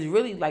 It's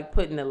really like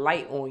putting the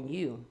light on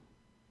you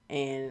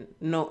and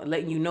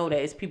letting you know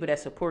that it's people that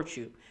support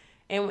you.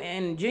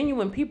 And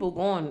genuine people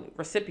go and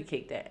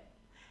reciprocate that.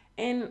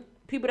 And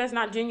people that's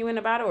not genuine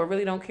about it or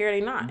really don't care,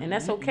 they not. And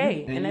that's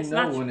okay. And that's you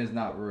know not when it's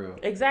not real.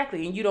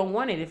 Exactly. And you don't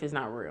want it if it's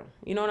not real.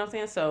 You know what I'm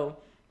saying? So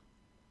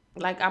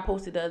like I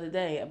posted the other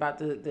day about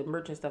the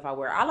merch and stuff I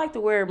wear. I like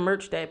to wear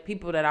merch that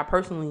people that I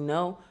personally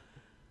know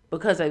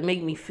because it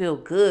make me feel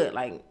good.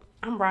 Like,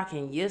 I'm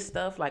rocking your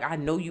stuff. Like, I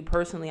know you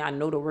personally. I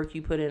know the work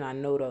you put in. I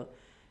know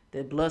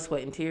the blood,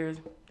 sweat, and tears.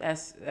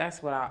 That's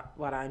what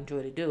I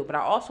enjoy to do. But I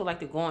also like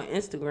to go on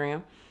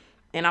Instagram,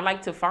 and I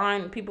like to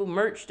find people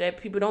merch that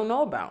people don't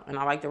know about. And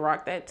I like to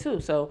rock that, too.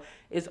 So,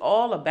 it's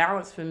all a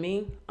balance for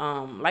me.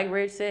 Like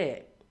Reg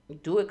said,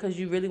 do it because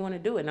you really want to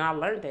do it. And I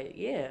learned that,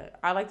 yeah,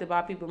 I like to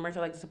buy people merch. I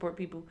like to support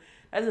people.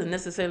 That doesn't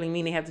necessarily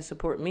mean they have to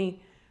support me.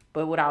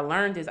 But what I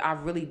learned is I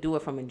really do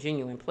it from a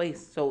genuine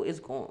place. So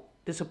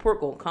the support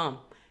going to come.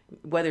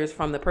 Whether it's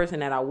from the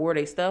person that I wore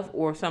their stuff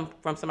or from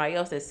somebody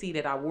else that see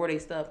that I wore their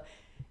stuff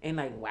and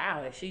like,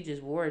 wow, that she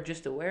just wore it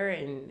just to wear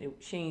it and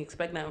she ain't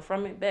expect nothing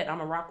from it. Bet I'm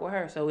going to rock with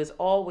her. So it's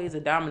always a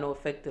domino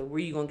effect of where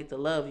you going to get the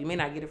love. You may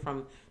not get it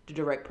from the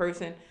direct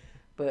person,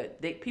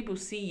 but people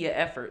see your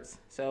efforts.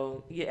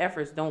 So your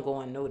efforts don't go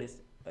unnoticed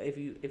if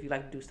you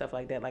like to do stuff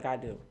like that like I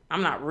do.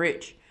 I'm not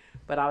rich,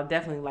 but I'll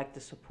definitely like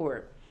to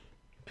support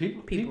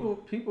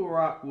people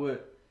rock with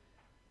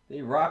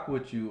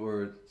you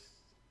or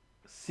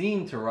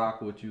seem to rock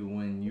with you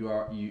when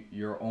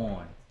you're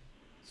on,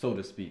 so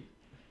to speak.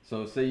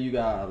 So say you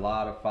got a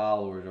lot of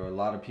followers or a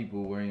lot of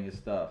people wearing your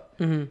stuff.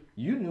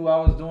 You knew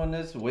I was doing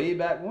this way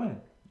back when.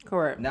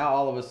 Correct. Now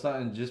all of a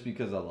sudden, just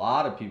because a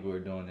lot of people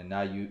are doing it,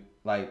 now you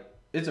like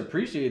it's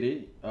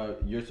appreciated,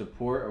 your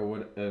support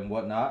and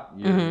whatnot.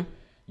 You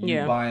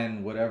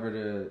buying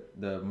whatever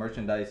the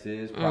merchandise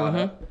is,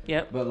 product.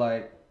 Yep. But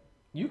like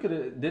you could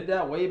have did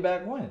that way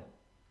back when.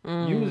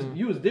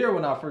 You was there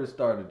when I first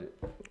started it.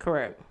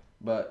 Correct.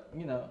 But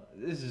you know,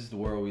 this is the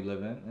world we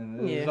live in,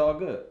 and it's all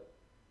good.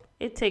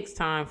 It takes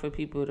time for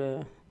people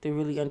to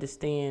really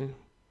understand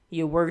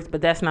your worth,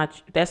 but that's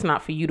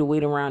not for you to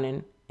wait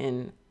around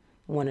and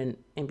want to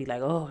and be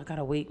like, oh, I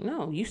gotta wait.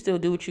 No, you still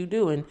do what you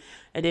do, and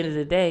at the end of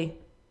the day,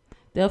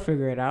 they'll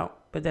figure it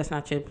out. But that's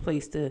not your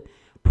place to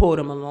pull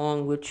them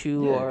along with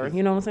you, or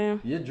you know what I'm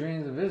saying. Your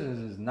dreams and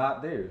visions is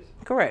not theirs.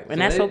 Correct,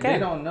 and so that's okay. They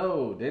don't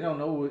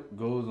know what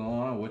goes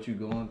on, what you're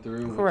going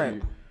through.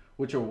 Correct.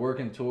 What you're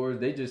working towards.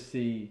 They just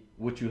see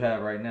what you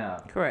have right now.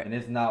 Correct. And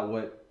it's not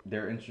what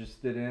they're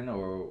interested in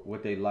or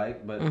what they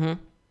like, but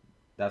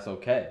that's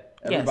okay.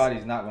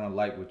 Everybody's not going to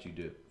like what you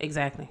do.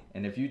 Exactly.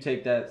 And if you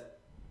take that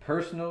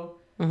personal,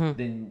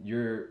 then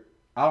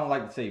I don't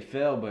like to say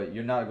fail, but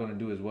you're not going to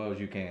do as well as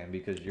you can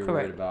because you're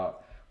worried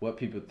about what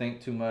people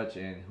think too much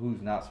and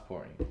who's not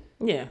supporting you.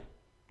 Yeah.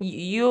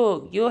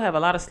 You'll have a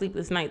lot of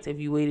sleepless nights if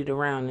you waited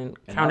around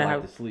and counted I how.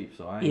 like to sleep,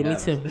 so I ain't. Yeah, me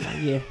too.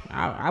 Yeah,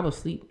 I was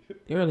asleep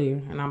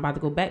earlier, and I'm about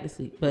to go back to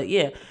sleep. But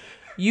yeah,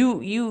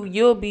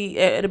 it'll be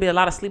a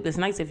lot of sleepless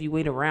nights if you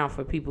wait around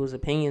for people's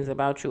opinions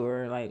about you,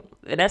 or like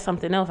that's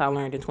something else I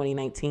learned in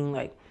 2019.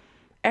 Like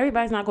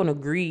everybody's not going to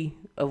agree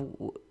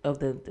of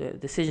the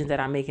decisions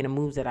that I make and the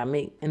moves that I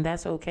make, and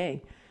that's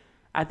okay.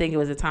 I think it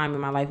was a time in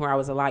my life where I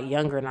was a lot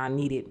younger and I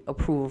needed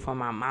approval from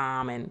my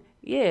mom. And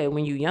yeah,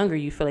 when you're younger,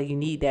 you feel like you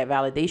need that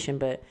validation.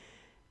 But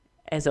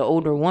as an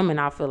older woman,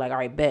 I feel like, all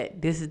right,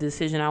 bet this is the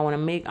decision I want to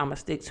make. I'm going to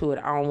stick to it.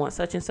 I don't want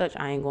such and such.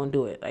 I ain't going to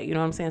do it. Like, you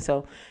know what I'm saying?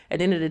 So at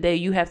the end of the day,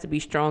 you have to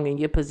be strong in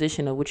your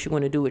position of what you're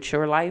going to do with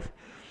your life.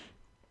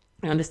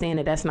 And understand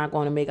that that's not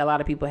going to make a lot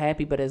of people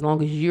happy. But as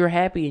long as you're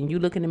happy and you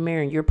look in the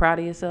mirror and you're proud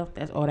of yourself,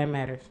 that's all that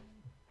matters.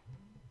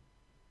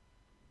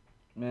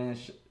 Man,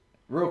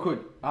 real quick,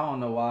 I don't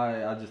know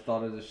why I just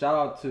thought of this. Shout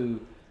out to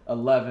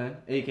 11,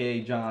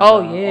 a.k.a. John.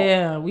 Oh,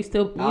 yeah. We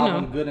still, you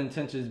album, know. Good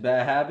Intentions,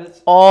 Bad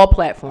Habits. All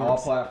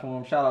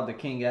platforms. Shout out to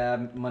King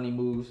Ab, Money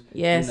Moves.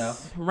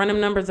 Yes. You know. Run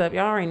them numbers up.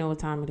 Y'all already know what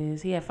time it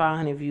is. He had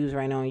 500 views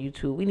right now on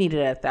YouTube. We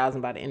needed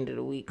 1,000 by the end of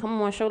the week.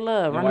 Come on, show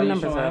love. Run them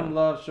numbers up. Him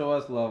love, show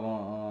us love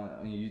on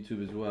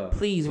YouTube as well.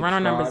 Please, run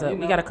our numbers up.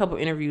 We got a couple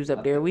interviews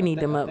up there. We need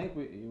them up.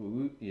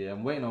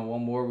 I'm waiting on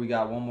one more. We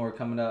got one more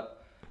coming up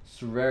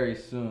very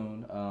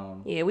soon.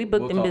 We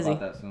booked them busy. We'll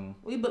talk about that soon.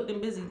 We booked them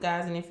busy,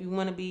 guys. And if you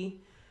want to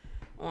be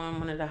on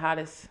one of the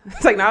hottest,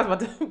 it's like now I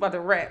was about to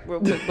rap real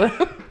quick, but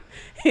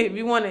if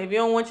you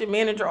don't want your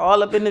manager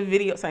all up in the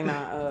video, it's like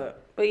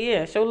but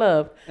yeah, show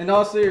love. In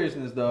all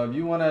seriousness, though,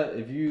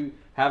 if you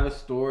have a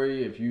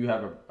story, if you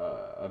have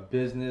a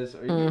business,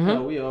 or you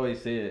know, we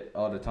always say it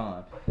all the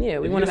time. Yeah,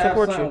 we want to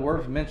support you. Something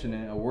worth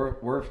mentioning or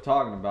worth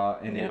talking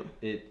about, and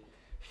it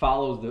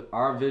follows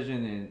our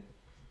vision and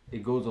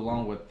it goes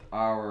along with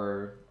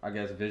our, I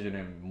guess, vision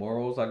and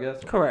morals, I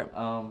guess. Correct.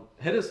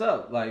 Hit us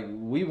up. Like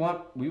we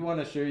want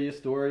to share your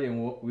story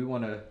and we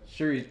want to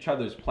share each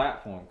other's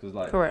platform because,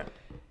 like, correct.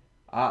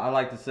 I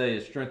like to say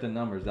it's strength in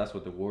numbers. That's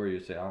what the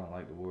Warriors say. I don't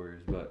like the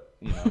Warriors, but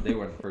you know they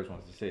weren't the first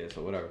ones to say it,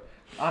 so whatever.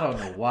 I don't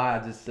know why I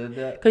just said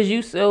that. Because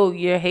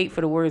your hate for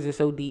the Warriors is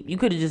so deep. You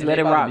could have just let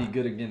it rock. Be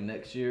good again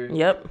next year.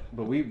 Yep.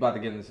 But we about to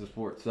get into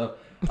sports, so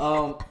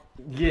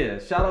yeah.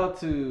 Shout out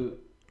to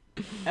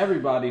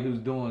everybody who's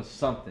doing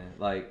something.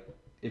 Like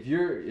if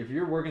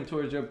you're working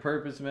towards your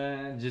purpose,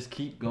 man, just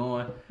keep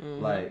going.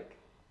 Like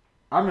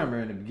I remember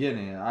in the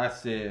beginning, I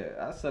said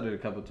it a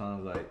couple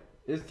times. Like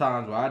it's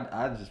times where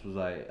I just was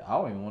like, I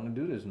don't even want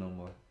to do this no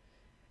more.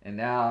 And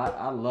now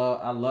I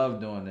love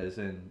doing this.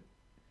 And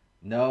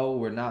no,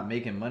 we're not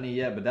making money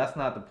yet, but that's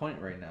not the point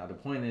right now. The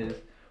point is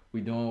we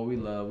doing what we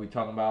love. We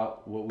talking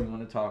about what we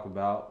want to talk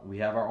about. We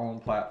have our own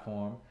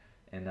platform,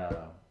 and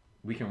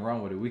we can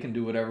run with it. We can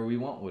do whatever we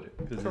want with it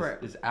because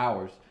it's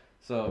ours.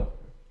 So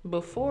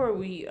before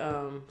we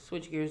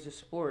switch gears to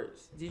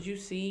sports, did you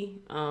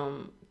see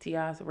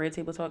T.I.'s Red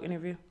Table Talk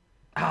interview?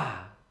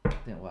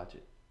 Didn't watch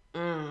it.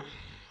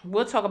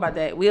 We'll talk about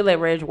that. We'll let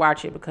Reg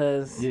watch it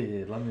because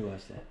let me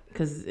watch that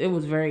because it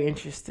was very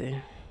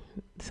interesting.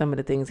 Some of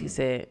the things he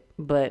said.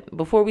 But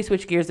before we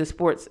switch gears to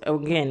sports,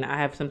 again, I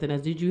have something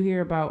else. Did you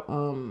hear about I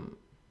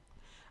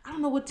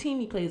don't know what team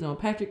he plays on.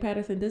 Patrick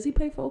Patterson. Does he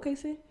play for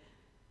OKC?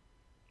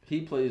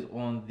 He plays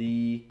on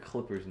the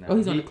Clippers now. Oh,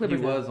 he's on the Clippers.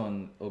 He was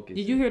on OKC.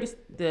 Did you hear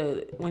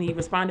when he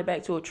responded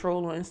back to a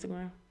troll on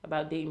Instagram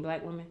about dating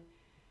black women?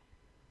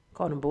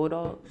 Called them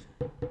bulldogs.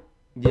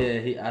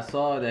 Yeah, I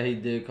saw that he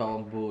did call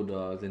them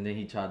bulldogs, and then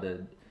he tried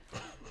to,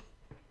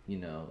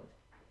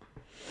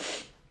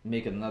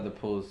 make another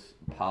post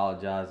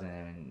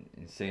apologizing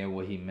and saying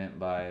what he meant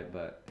by it,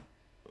 but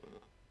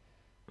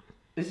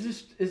it's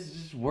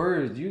just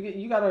words.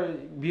 You gotta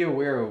be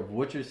aware of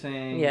what you're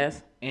saying.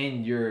 Yes.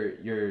 And you're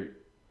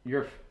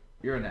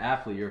an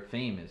athlete. You're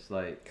famous.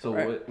 Like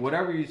so,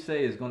 whatever you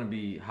say is gonna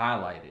be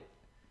highlighted.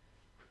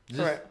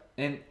 Correct.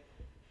 And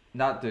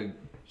not to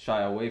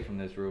shy away from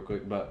this real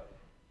quick, but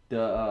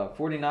the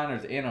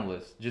 49ers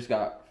analyst just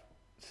got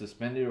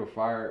suspended or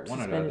fired.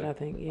 One or the other. I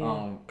think,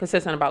 yeah. Because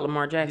said something about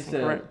Lamar Jackson,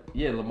 correct?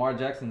 Yeah, Lamar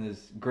Jackson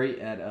is great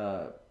at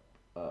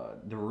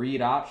the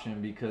read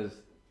option because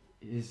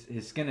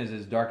his skin is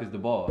as dark as the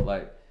ball.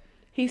 Like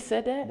he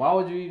said that? Why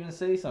would you even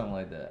say something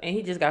like that? And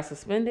he just got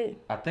suspended?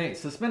 I think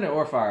suspended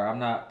or fired. I'm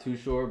not too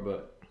sure,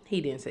 but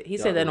he didn't say. He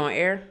said that on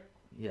air?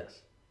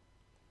 Yes.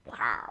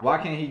 Wow. Why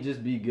can't he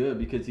just be good?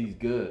 Because he's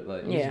good.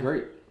 Like he's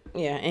great.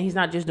 Yeah, and he's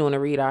not just doing a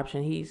read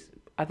option.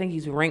 I think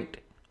he's ranked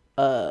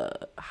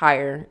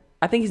higher.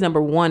 I think he's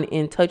number 1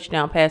 in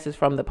touchdown passes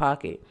from the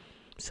pocket.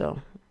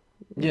 So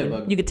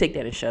but you could take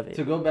that and shove it.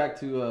 To go back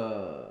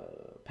to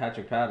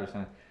Patrick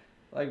Patterson,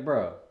 like,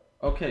 bro,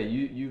 okay,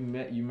 you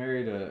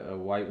married a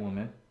white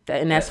woman,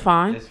 and that's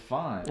fine. It's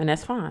fine, and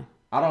that's fine.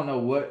 I don't know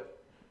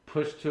what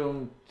pushed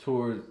him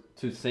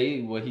to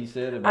say what he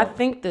said I about?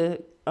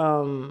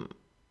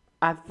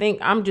 think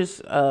I'm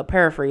just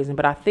paraphrasing,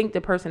 but I think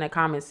the person that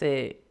commented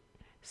said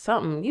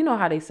something. You know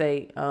how they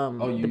say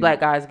the black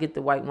guys get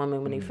the white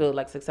woman when they feel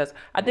like success.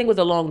 I think it was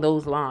along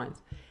those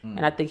lines.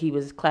 And I think he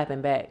was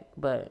clapping back.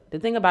 But the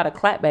thing about a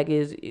clapback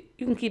is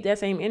you can keep that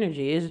same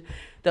energy.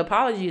 The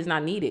apology is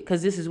not needed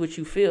because this is what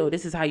you feel.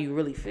 This is how you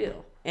really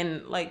feel.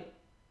 And like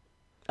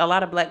a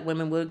lot of black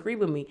women would agree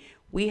with me.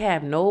 We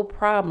have no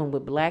problem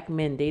with black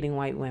men dating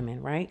white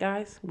women, right,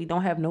 guys? We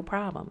don't have no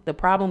problem. The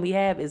problem we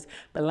have is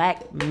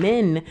black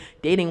men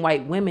dating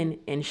white women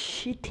and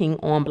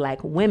shitting on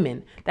black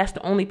women. That's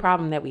the only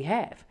problem that we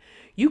have.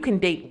 You can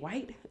date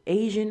white,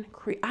 Asian,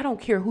 I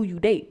don't care who you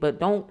date, but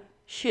don't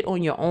shit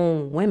on your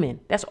own women.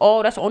 That's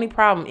all. That's the only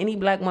problem any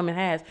black woman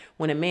has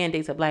when a man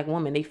dates a black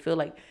woman. They feel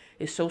like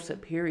it's so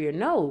superior.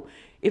 No,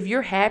 if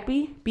you're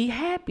happy, be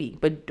happy,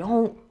 but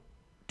don't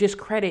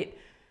discredit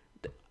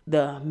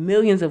the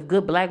millions of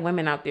good black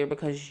women out there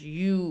because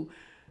you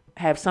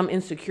have some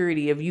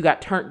insecurity if you got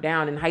turned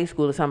down in high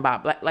school or something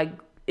about black. Like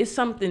it's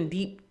something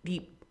deep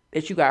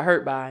that you got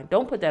hurt by.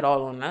 Don't put that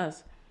all on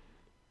us.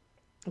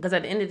 Because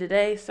at the end of the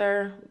day,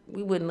 sir,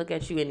 we wouldn't look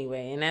at you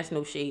anyway. And that's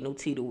no shade, no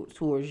tea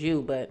towards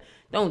you. But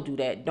don't do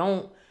that.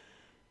 Don't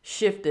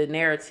shift the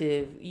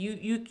narrative.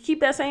 You keep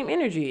that same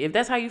energy. If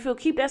that's how you feel,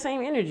 keep that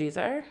same energy,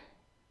 sir.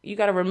 You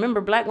got to remember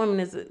black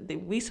women,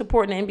 we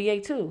support the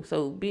NBA too.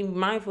 So be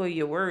mindful of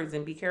your words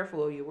and be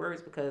careful of your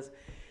words because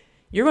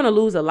you're going to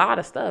lose a lot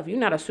of stuff. You're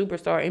not a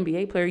superstar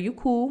NBA player. You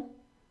cool.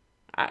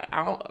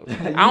 I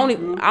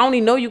only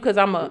know you because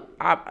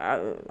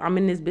I'm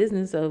in this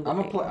business of.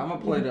 I'm gonna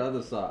play the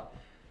other side.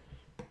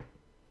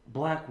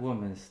 Black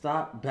women,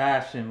 stop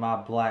bashing my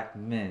black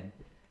men.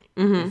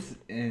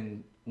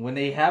 And when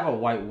they have a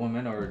white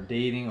woman or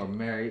dating or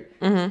married,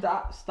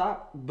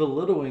 stop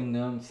belittling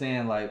them,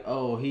 saying like,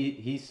 "Oh,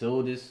 he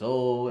sold his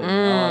soul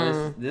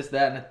and this,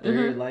 that, and the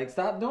third." Like,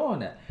 stop doing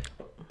that.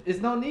 It's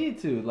no need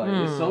to. Like,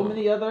 there's so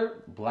many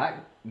other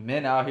black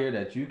men out here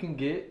that you can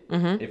get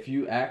if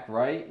you act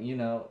right. You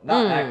know,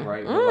 not act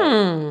right, but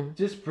like,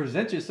 just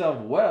present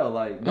yourself well.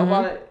 Like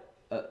nobody.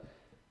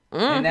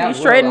 You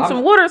trading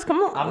some waters? Come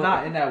on. I'm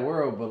not in that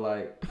world, but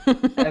like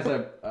as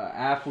a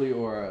athlete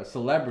or a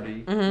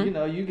celebrity, you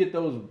know, you get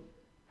those.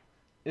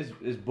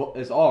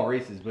 It's all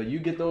races, but you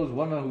get those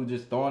women who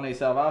just throwing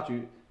themselves out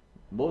you.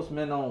 Most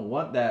men don't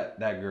want that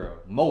girl.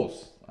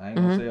 Most, I ain't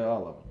gonna say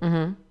all of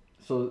them.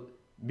 So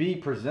be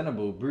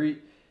presentable.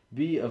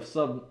 Be of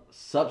some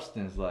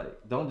substance.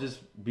 Like don't just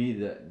be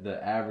the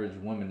average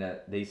woman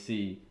that they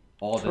see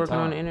all the time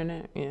on the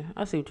internet. Yeah,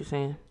 I see what you're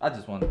saying. I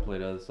just wanted to play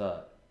the other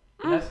side.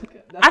 That's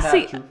I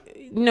see. Truth.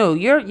 No,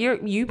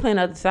 you playing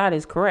the other side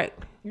is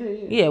correct.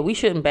 Yeah, we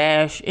shouldn't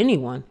bash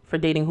anyone for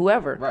dating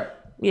whoever. Right.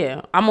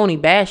 Yeah, I'm only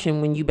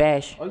bashing when you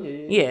bash. Oh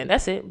yeah. Yeah,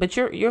 that's it. But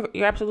you're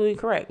absolutely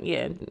correct.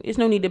 Yeah, there's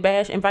no need to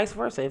bash, and vice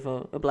versa. If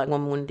a black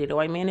woman wouldn't date a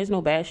white man, there's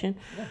no bashing.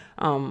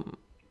 Yeah.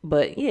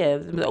 But yeah,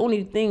 the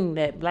only thing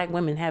that black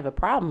women have a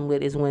problem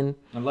with is when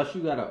unless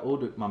you got an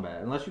older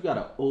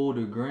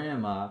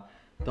grandma,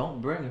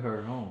 don't bring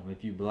her home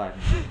if you black.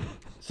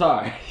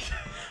 Sorry.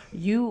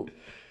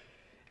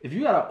 If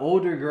you got an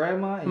older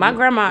grandma,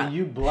 and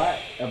you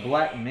a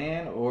black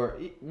man, or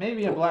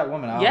maybe a black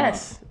woman.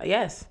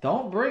 Yes.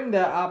 Don't bring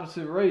that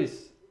opposite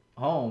race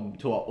home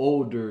to an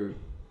older.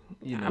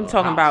 I'm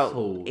talking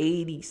household. About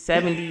 80s,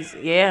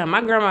 70s. Yeah, my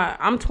grandma.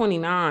 I'm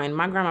 29.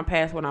 My grandma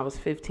passed when I was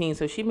 15,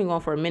 so she's been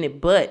gone for a minute.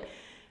 But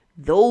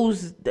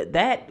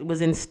that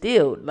was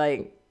instilled.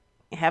 Like,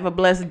 have a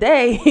blessed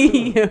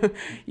day.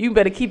 You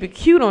better keep it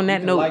cute on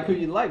that note. Like who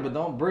you like, but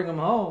don't bring them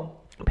home.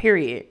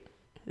 Period.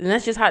 And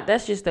that's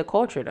just the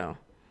culture though.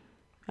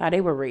 How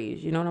they were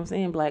raised. You know what I'm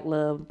saying? Black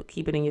love,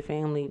 keep it in your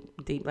family.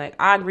 Deep. Like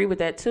I agree with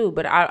that too,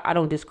 but I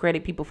don't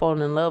discredit people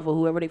falling in love with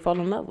whoever they fall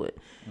in love with.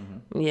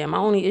 Yeah, my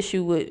only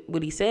issue with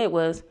what he said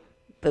was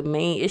the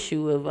main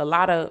issue of a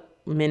lot of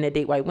men that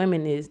date white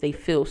women is they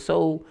feel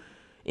so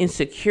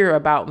insecure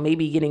about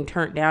maybe getting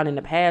turned down in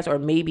the past or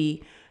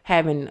maybe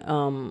having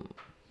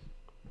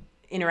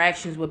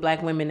interactions with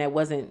black women that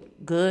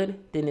wasn't good,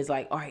 then it's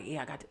like, all right,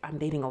 yeah, I'm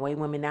dating a white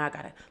woman now. I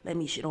gotta let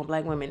me shit on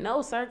black women.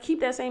 No, sir, keep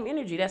that same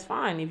energy. That's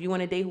fine. If you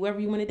want to date whoever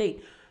you want to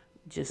date,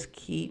 just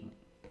keep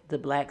the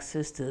black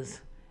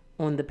sisters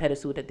on the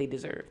pedestal that they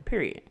deserve.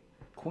 Period.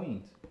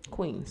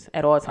 Queens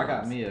at all times. I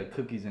got me a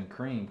cookies and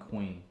cream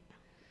queen.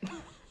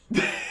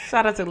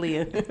 Shout out to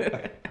Leah,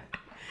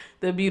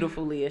 the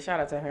beautiful Leah. Shout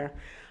out to her.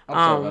 I'm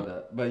sorry about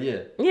that, but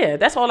yeah. Yeah,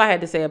 that's all I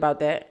had to say about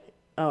that.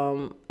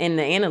 And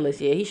the analyst,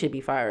 yeah, he should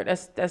be fired.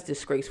 That's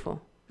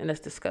disgraceful and that's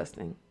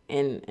disgusting.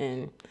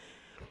 And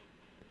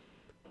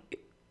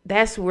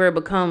that's where it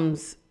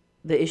becomes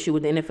the issue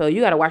with the NFL.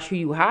 You got to watch who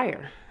you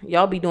hire.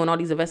 Y'all be doing all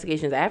these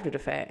investigations after the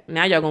fact.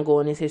 Now y'all gonna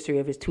go in this history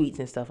of his tweets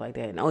and stuff like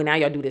that. Oh, now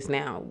y'all do this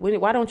now.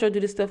 Why don't y'all do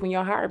this stuff when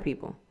y'all hire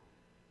people?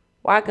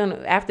 Why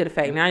gonna after the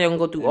fact? Now you're gonna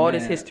go through all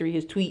this man, history,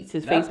 his tweets,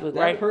 his Facebook,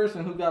 right? That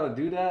person who got to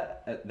do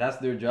that, that's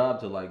their job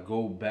to like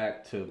go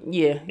back to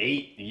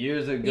 8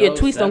 years ago. Yeah,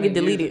 tweets don't get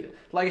deleted.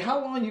 Like how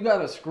long you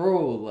gotta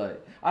scroll?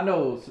 Like I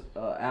know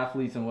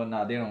athletes and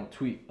whatnot, they don't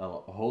tweet a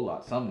whole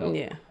lot. Some don't.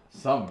 Yeah.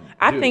 Some.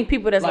 I think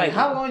people that's like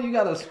how long you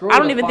gotta scroll? I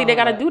don't even think they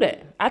gotta do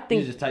that. I think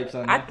you just type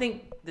something. I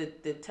think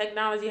the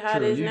technology how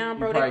it is now,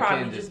 bro. You They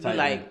probably just be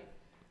like.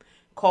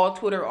 Call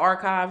Twitter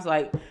archives.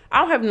 Like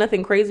I don't have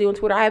nothing crazy on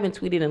Twitter. I haven't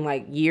tweeted in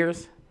like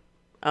years.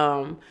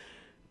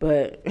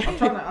 But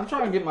I'm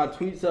trying to get my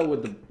tweets up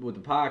with the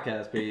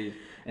podcast page,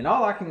 and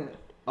all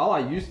I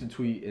used to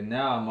tweet, and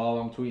now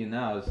I'm tweeting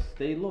now is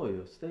stay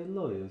loyal, stay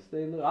loyal,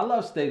 stay loyal. I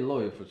love stay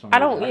loyal for some reason. I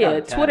don't. Yeah,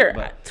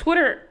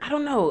 Twitter. I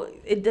don't know.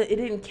 It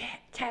didn't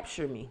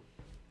capture me.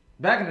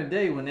 Back in the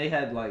day when they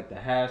had like the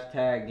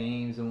hashtag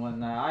games and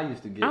whatnot, I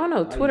used to get. I don't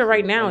know. Twitter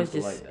right now is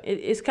just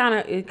it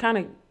kind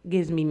of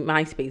gives me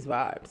MySpace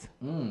vibes.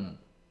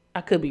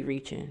 I could be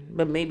reaching,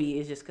 but maybe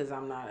it's just because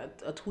I'm not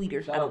a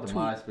tweeter. Shout out to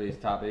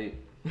MySpace top 8.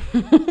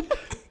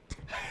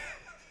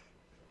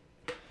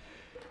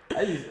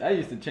 I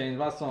used to change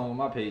my song on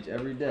my page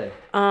every day.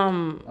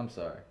 I'm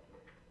sorry.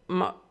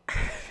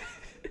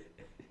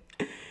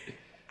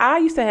 I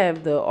used to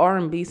have the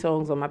R&B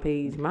songs on my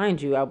page.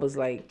 Mind you, I was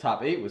like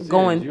top 8 was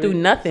going through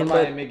nothing.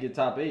 Somebody didn't make it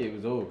top 8. It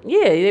was over.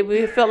 Yeah,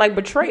 it felt like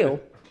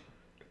betrayal.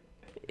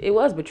 It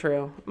was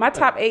betrayal. My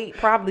top 8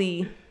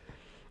 probably.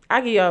 I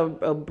give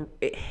y'all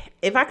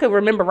if I could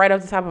remember right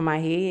off the top of my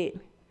head,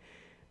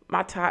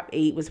 my top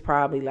 8 was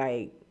probably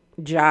like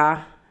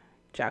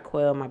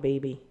Jaquel, my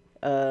baby,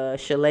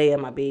 Shalea,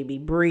 my baby,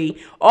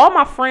 Bree, all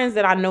my friends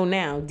that I know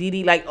now,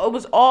 Didi, like it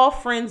was all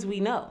friends we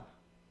know.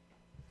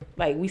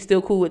 Like we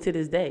still cool with to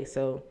this day.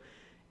 So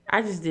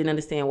I just didn't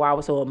understand why I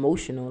was so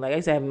emotional. Like I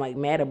used to have like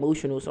mad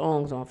emotional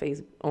songs on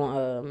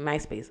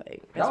MySpace.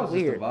 Like that's that was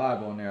weird. Just the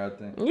vibe on there, I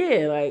think.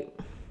 Yeah, like.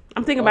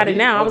 I'm thinking about it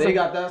now. I was they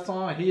got that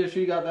song. He or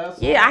she got that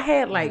song. Yeah, I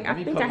had like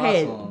I think I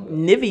had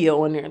Nivea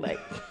on there. Like,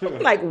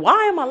 like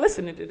why am I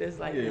listening to this?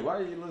 Like, yeah, why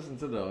are you listening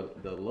to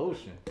the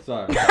lotion?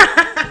 Sorry,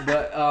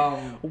 but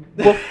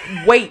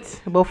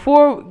wait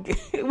before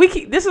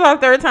this is our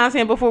third time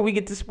saying before we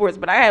get to sports,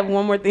 but I have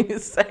one more thing to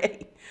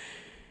say.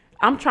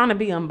 I'm trying to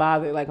be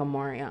unbothered like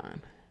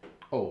Omarion.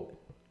 Oh,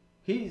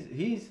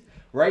 he's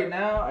right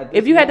now. At this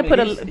if you had to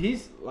put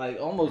he's like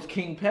almost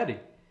King Petty,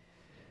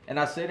 and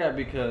I say that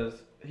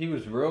because. He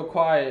was real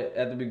quiet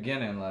at the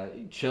beginning,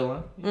 like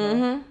chilling,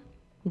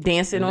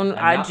 dancing on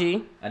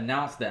IG.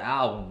 Announced the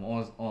album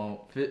on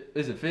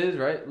is it Fizz,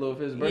 right? Lil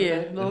Fizz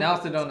birthday. Yeah,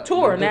 announced it on the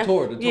tour. The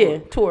tour. Yeah,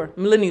 tour.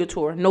 Millennial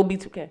tour. No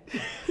B2K.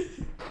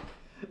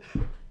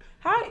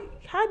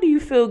 How do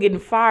you feel getting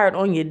fired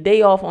on your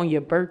day off on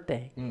your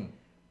birthday? And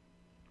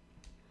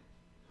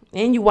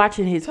you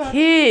watching his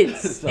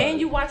kids. And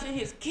you watching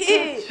his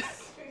kids.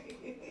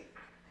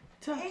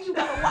 And you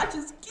gotta watch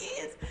his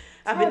kids.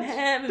 I've been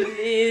having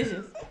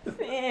visions,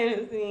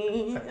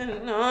 fantasy,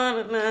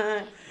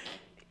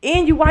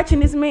 and you watching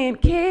this man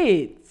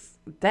kids.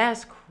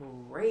 That's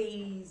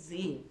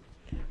crazy.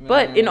 Man.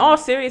 But in all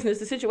seriousness,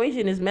 the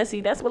situation is messy.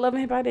 That's what Love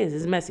and Hip Hop is.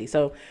 It's messy.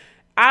 So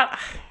I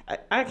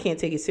can't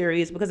take it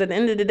serious because at the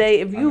end of the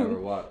day, if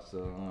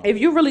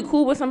you're really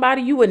cool with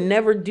somebody, you would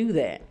never do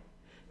that.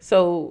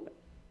 So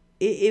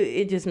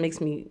it just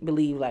makes me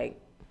believe like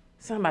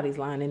somebody's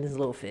lying in his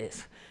little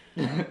fist.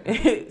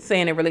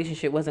 Saying their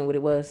relationship wasn't what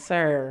it was,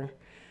 sir.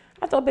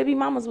 I thought baby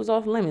mamas was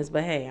off limits,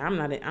 but hey, I don't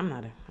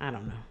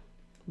know.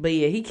 But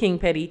yeah, he King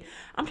Petty.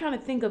 I'm trying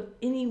to think of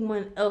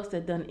anyone else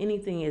that done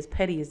anything as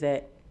petty as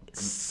that,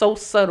 so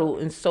subtle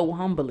and so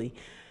humbly,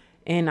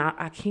 and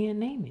I can't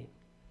name it.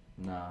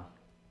 Nah,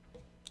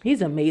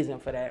 he's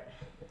amazing for that.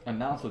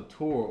 Announce a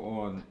tour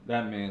on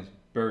that man's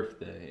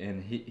birthday,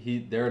 and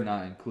they're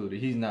not included.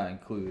 He's not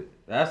included.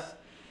 That's.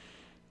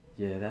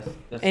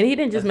 And he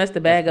didn't just mess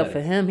the bag up for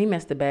him. He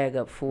messed the bag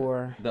up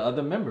for the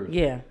other members.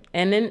 Yeah.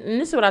 And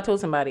this is what I told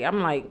somebody.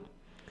 I'm like,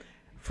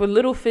 for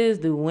Little Fizz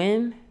to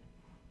win,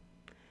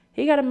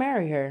 he got to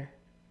marry her,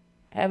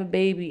 have a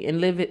baby, and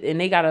live it.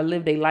 And they got to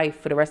live their life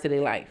for the rest of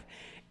their life.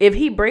 If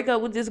he break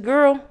up with this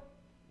girl,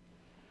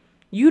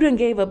 you done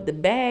gave up the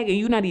bag and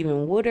you not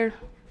even with her.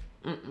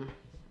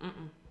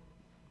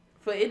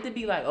 For it to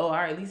be like, oh, all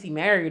right, at least he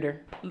married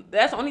her.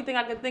 That's the only thing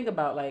I can think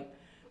about. Like,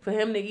 for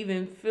him to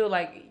even feel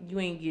like you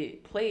ain't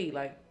get played,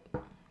 like.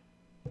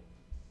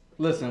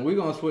 Listen, we're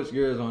gonna switch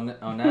gears on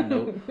that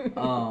note.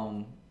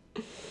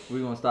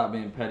 We're gonna stop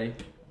being petty.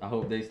 I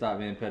hope they stop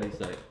being petty.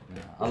 So,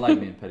 I like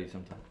being petty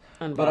sometimes.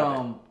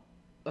 But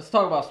let's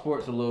talk about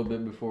sports a little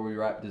bit before we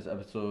wrap this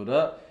episode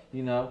up.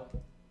 You know,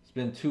 it's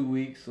been 2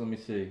 weeks. Let me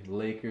see.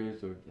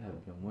 Lakers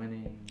have been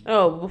winning.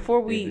 Oh,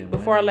 before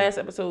our last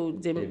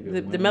episode,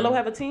 did Melo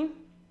have a team?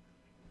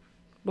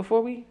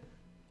 Did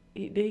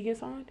he get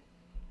signed?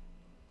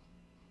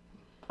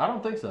 I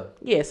don't think so.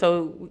 Yeah,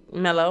 so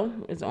Melo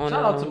is on.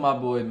 Shout out to my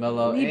boy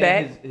Melo. He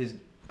back. His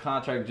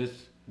contract just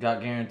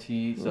got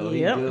guaranteed, so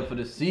he's good for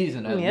the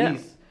season at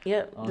least.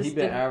 Yep. He's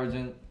been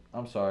averaging.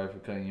 I'm sorry for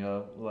cutting you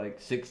up. Like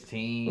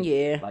 16.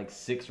 Yeah. Like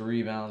 6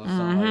 rebounds or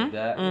something like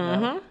that. You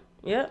know?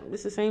 Yep,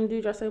 it's the same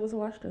dude y'all said was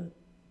washed up.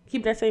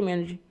 Keep that same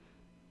energy.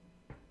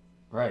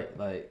 Right.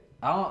 Like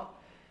I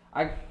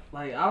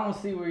don't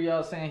see where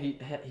y'all saying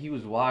he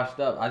was washed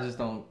up. I just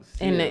don't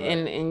see And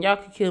it. and y'all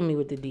could kill me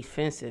with the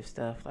defensive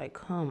stuff. Like,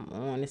 come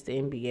on, it's the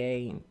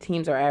NBA.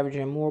 Teams are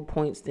averaging more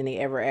points than they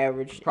ever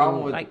averaged.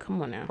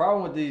 Come on now.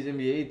 Problem with these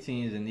NBA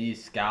teams and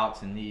these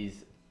scouts and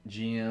these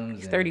GMs.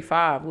 It's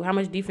 35. How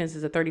much defense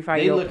is a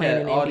 35-year-old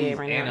playing in the NBA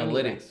right now?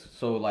 Analytics. Anyway?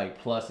 So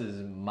like pluses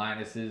and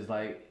minuses.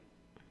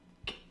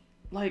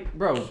 Like,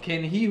 bro,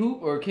 can he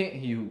hoop or can't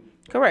he hoop?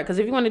 Correct. Because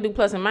if you want to do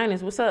plus and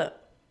minus, what's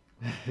up?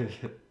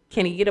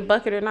 Can he get a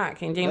bucket or not?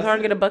 Can James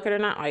Harden get a bucket or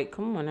not? Like,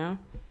 come on now.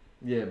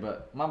 Yeah,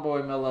 but my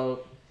boy Melo,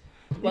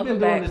 he Welcome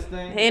been back. doing this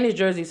thing. And his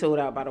jersey sold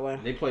out, by the way.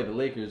 They play the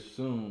Lakers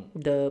soon.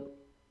 Dub.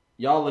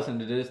 Y'all listen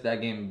to this,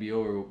 that game will be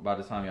over by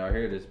the time y'all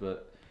hear this,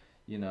 but,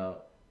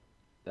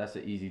 that's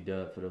an easy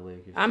dub for the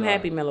Lakers. I'm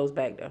happy Melo's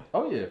back, though.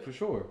 Oh, yeah, for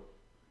sure.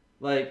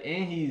 Like,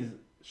 and he's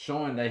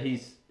showing that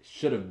he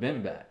should have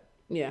been back.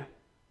 Yeah.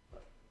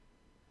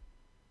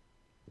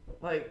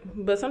 Like,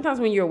 but sometimes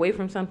when you're away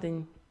from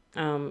something,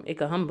 it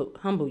could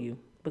humble you.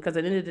 Because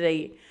at the end of the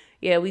day,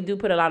 yeah, we do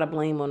put a lot of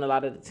blame on a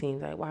lot of the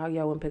teams. Like, wow,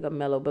 y'all wouldn't pick up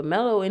Melo. But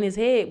Melo in his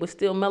head was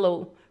still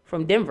Melo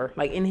from Denver.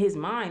 Like, in his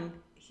mind,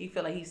 he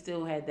felt like he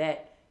still had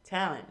that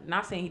talent.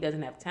 Not saying he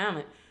doesn't have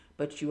talent,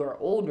 but you are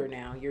older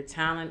now. Your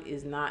talent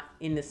is not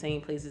in the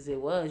same place as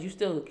it was. You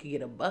still could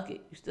get a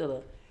bucket. You still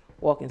a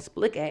walking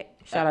split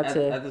act. Shout out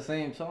to... At the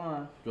same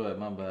time... Go ahead,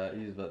 my bad.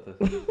 You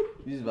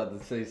was about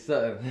to say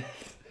something.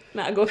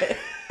 Nah, go ahead.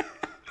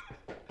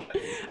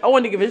 I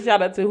wanted to give a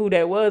shout out to who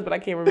that was, but I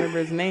can't remember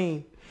his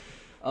name.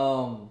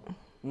 Forgot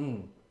what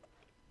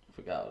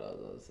I was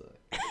going to say.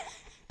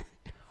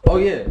 Oh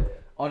yeah,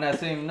 on that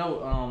same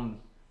note,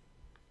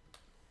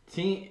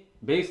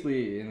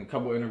 basically in a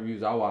couple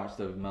interviews I watched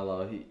of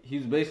Melo, he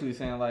was basically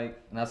saying, like,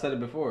 and I said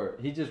it before,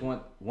 he just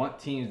want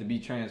teams to be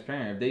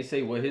transparent. If they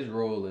say what his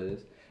role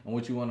is and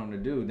what you want him to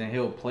do, then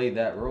he'll play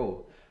that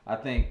role. I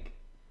think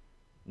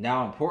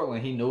now in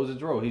Portland he knows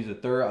his role. He's a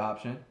third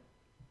option.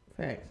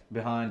 Facts.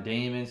 Behind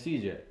Dame and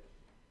CJ.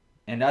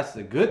 And that's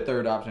a good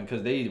third option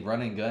because they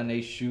run and gun,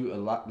 they shoot a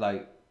lot,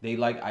 like they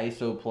like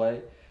ISO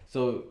play.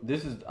 So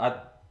this is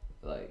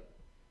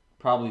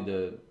probably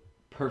the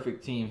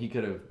perfect team he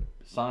could have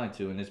signed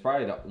to, and it's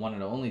probably one of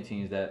the only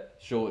teams that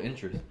show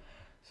interest.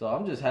 So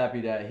I'm just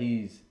happy that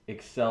he's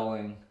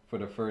excelling for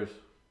the first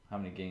how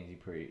many games he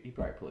played? He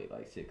probably played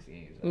like 6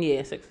 games. Right?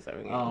 Yeah, 6 or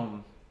 7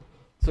 games.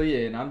 So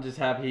yeah, and I'm just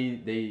happy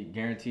they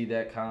guaranteed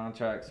that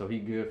contract, so he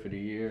good for the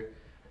year.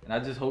 And I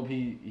just hope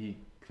he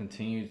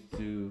continues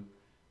to,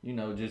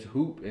 just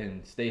hoop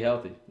and stay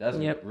healthy. That's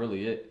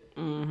really it.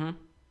 Mm-hmm.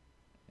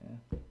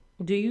 Yeah.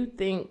 Do you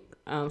think?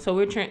 So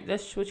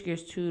let's switch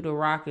gears to the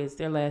Rockets.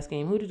 Their last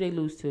game. Who did they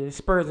lose to?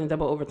 Spurs in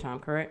double overtime,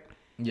 correct?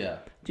 Yeah.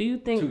 Do you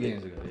think 2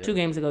 games ago? Yeah. 2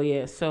 games ago,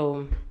 yeah.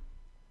 So,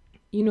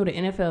 the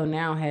NFL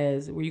now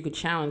has where you could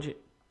challenge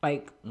it,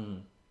 like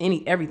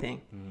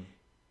everything.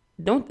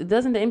 Mm-hmm.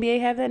 Doesn't the NBA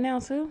have that now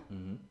too?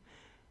 Mm-hmm.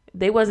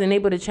 They wasn't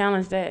able to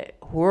challenge that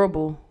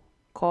horrible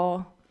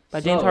call by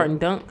James Harden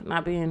dunk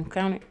not being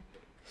counted.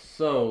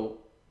 So,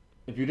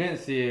 if you didn't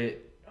see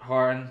it,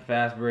 Harden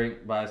fast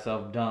break by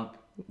itself dunk.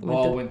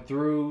 Ball went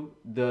through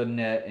the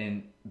net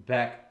and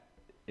back.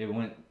 It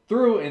went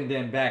through and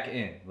then back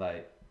in.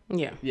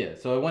 Yeah.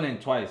 So it went in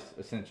twice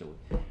essentially.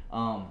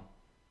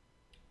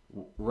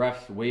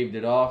 Refs waved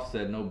it off,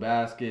 said no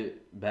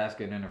basket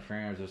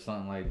interference or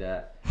something like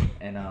that.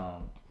 And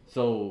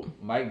so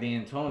Mike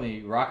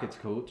D'Antoni, Rockets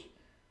coach,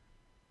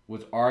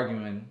 was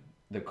arguing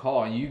the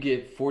call, and you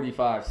get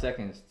 45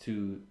 seconds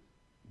to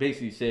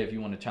basically say if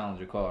you want to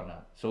challenge a call or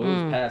not. So it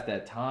was past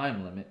that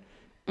time limit.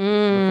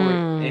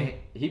 Before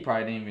he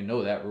probably didn't even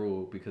know that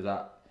rule because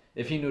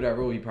if he knew that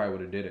rule, he probably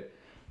would have did it.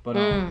 But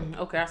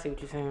okay, I see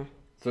what you're saying.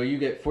 So you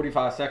get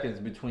 45 seconds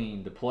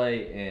between the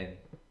play and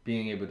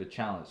being able to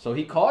challenge. So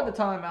he called the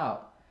timeout.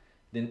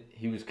 Then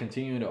he was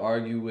continuing to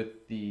argue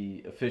with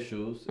the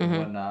officials and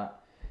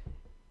whatnot.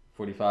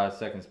 45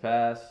 seconds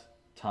pass.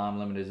 Time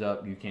limit is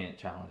up. You can't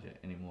challenge it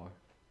anymore.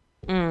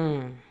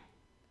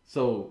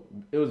 So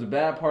it was a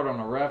bad part on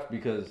the ref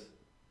because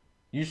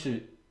you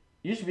should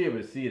be able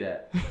to see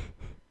that.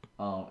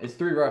 It's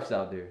 3 refs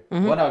out there.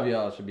 One of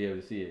y'all should be able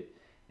to see it.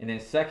 And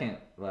then second,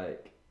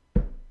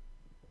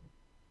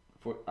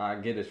 I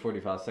get it's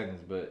 45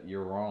 seconds, but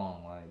you're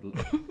wrong.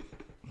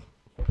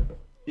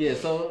 Yeah.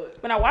 So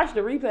when I watched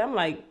the replay, I'm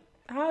like,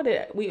 how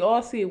did we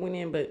all see it went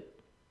in, but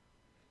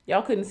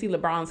y'all couldn't see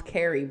LeBron's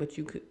carry, but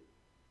you could.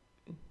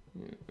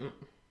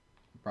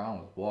 Brown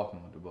was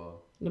walking with the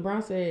ball.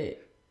 LeBron said,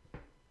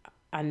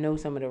 I know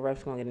some of the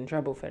refs going to get in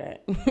trouble for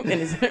that.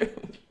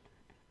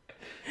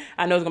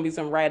 I know there's going to be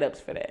some write-ups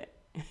for that.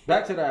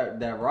 Back to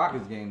that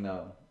Rockets game,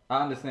 though.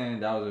 I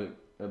understand that was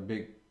a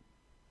big...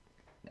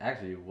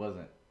 Actually, it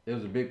wasn't. It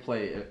was a big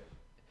play.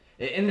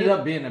 It ended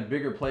up being a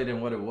bigger play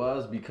than what it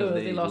was because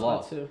they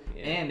lost. By 2.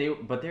 Yeah. And they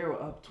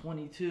were up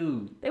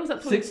 22. They was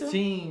up 22?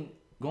 16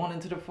 going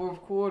into the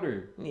fourth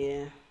quarter.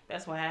 Yeah,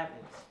 that's what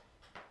happens.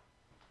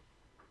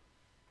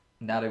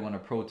 Now they want to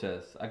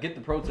protest. I get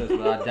the protest,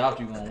 but I doubt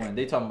you're gonna win.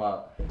 They talking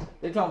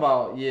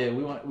about yeah,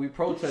 we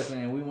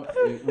protesting and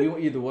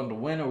we either want to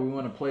win or we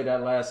want to play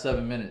that last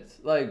 7 minutes.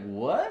 Like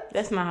what?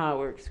 That's not how it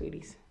works,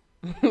 sweeties.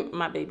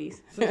 My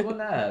babies. Since when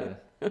that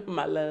happened?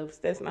 My loves.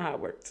 That's not how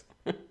it works.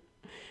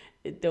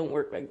 It don't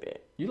work like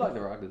that. You like the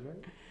Rockets,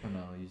 right? Or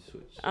no, you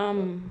switched.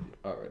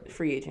 Already.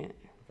 Free agent.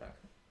 Okay.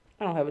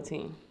 I don't have a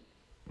team.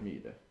 Me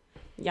either.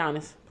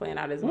 Giannis playing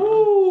out his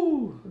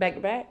Woo! mind. Back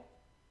to back.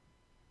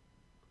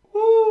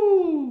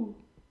 Woo!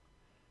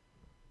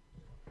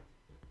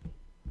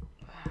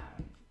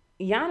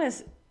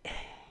 Giannis,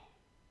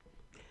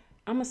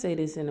 I'm going to say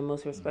this in the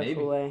most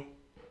respectful way.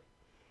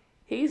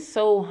 He's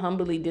so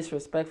humbly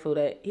disrespectful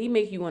that he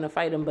make you want to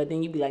fight him, but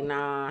then you be like,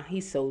 nah,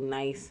 he's so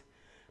nice.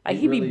 Like,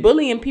 he be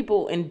bullying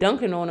people and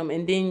dunking on them,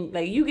 and then,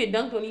 like, you get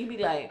dunked on, and you be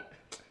like,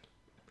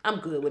 I'm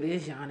good with it.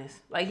 It's Giannis.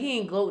 Like, he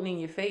ain't gloating in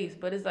your face,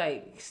 but it's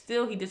like,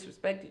 still he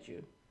disrespected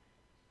you.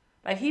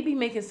 Like, he be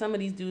making some of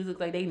these dudes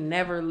look like they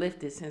never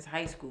lifted since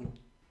high school.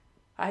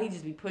 How he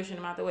just be pushing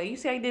them out the way. You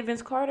see how he did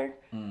Vince Carter?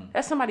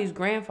 That's somebody's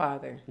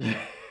grandfather.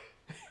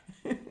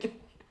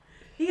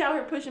 He out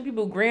here pushing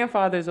people's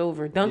grandfathers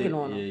over, dunking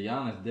on them. Yeah,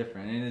 Giannis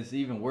different, and it's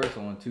even worse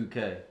on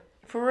 2K.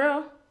 For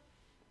real?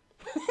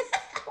 I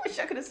wish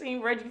I could have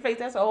seen Reggie's face.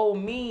 That's a whole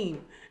meme.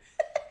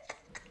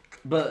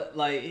 But,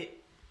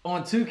 like,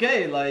 on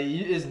 2K, like,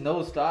 it's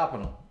no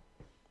stopping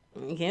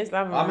him. You can't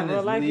stop him I'm in real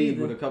this life league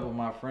either. with a couple of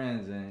my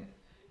friends, and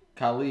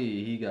Khalid,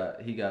 he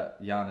got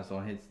Giannis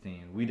on his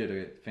team. We did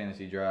a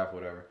fantasy draft,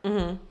 whatever.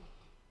 Mm-hmm.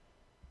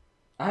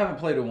 I haven't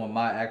played it on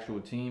my actual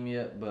team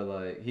yet, but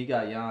like he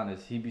got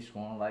Giannis, he be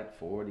scoring like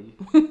 40,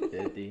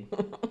 50,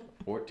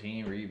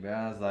 14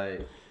 rebounds,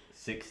 like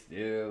 6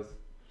 steals.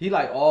 He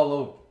like all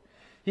over.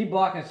 He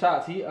blocking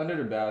shots. He under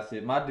the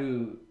basket. My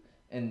dude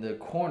in the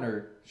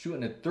corner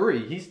shooting a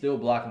 3. He's still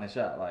blocking the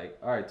shot. Like,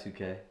 all right,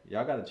 2K,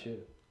 y'all gotta chill.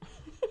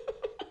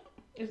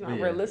 It's not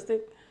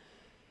realistic.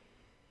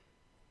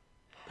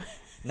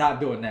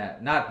 Not doing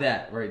that. Not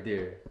that right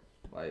there.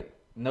 Like,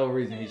 no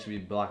reason he should be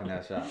blocking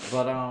that shot.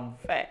 But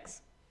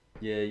Facts.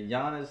 yeah,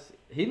 Giannis,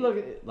 he look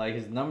like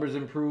his numbers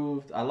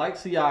improved. I like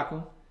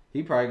Siakam.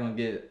 He probably gonna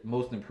get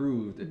most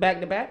improved. Back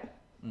to back.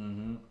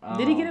 Mm-hmm.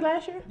 Did he get it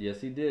last year? Yes,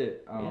 he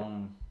did.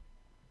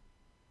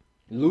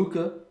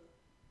 Luka.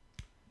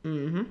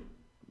 Mm-hmm.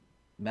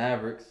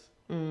 Mavericks.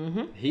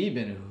 Mm-hmm. He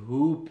been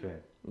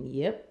hooping.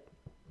 Yep.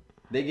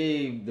 They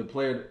gave the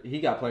player. He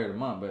got player of the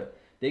month, but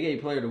they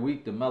gave player of the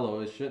week to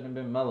Melo. It shouldn't have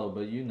been Melo,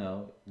 but you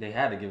know they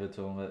had to give it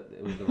to him.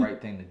 It was the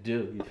right thing to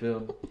do. You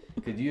feel me?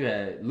 Because you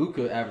had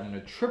Luka averaging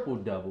a triple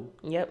double.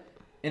 Yep.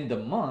 In the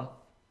month,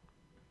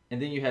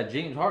 and then you had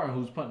James Harden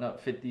who's putting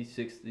up 50,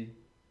 60,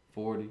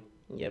 40.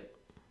 Yep.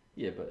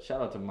 Yeah, but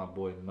shout out to my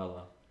boy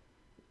Melo,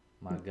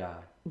 my guy.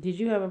 Did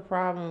you have a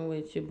problem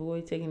with your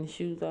boy taking his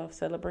shoes off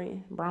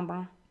celebrating?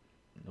 Bron?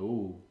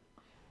 No.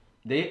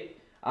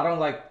 I don't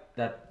like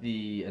that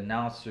the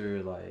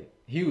announcer, like,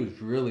 he was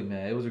really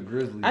mad. It was a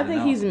Grizzlies I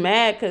think he's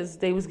mad because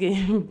they was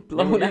getting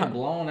blown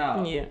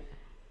out. Yeah.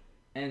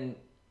 And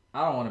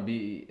I don't want to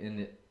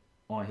be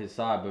on his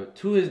side, but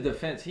to his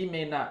defense, he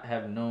may not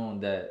have known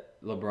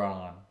that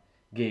LeBron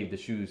gave the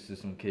shoes to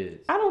some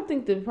kids. I don't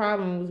think the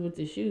problem was with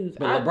the shoes.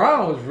 But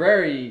LeBron was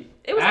very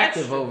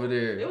active extra. over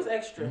there. It was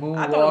extra. Moonwalking.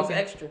 I thought it was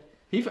extra.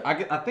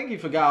 I think he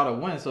forgot how to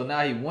win, so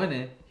now he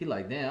winning. He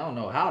like, damn, I don't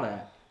know how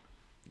that.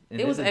 And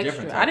it was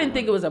extra. I didn't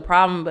think it was a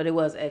problem, but it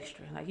was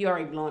extra. Like, you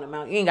already blowing them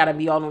out. You ain't got to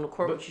be all on the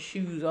court with your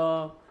shoes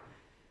off.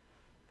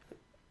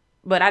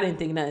 But I didn't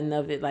think nothing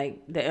of it.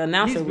 Like, the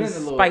announcer was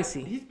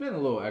spicy. He's been a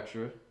little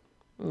extra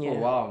for a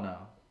while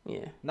now.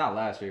 Yeah. Not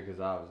last year because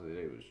obviously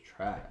it was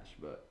trash,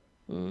 but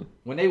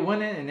when they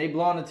win it and they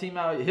blowing the team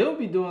out, he'll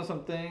be doing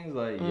some things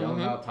like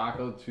yelling out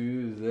Taco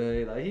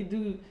Tuesday. Like,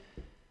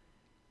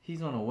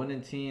 he's on a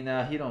winning team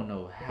now. He don't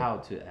know how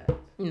to act.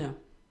 No.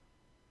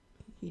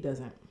 He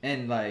doesn't.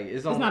 And like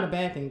it's not a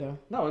bad thing though.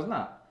 No, it's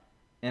not.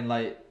 And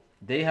like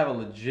they have a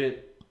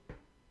legit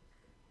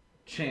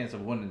chance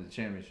of winning the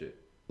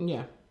championship.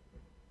 Yeah.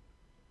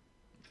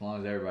 As long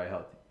as everybody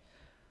healthy.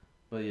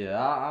 But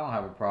yeah, I don't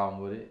have a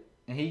problem with it.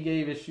 And he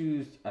gave his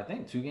shoes, I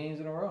think, 2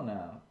 games in a row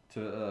now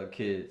to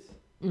kids.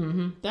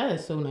 That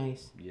is so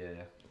nice.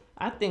 Yeah.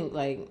 I think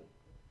like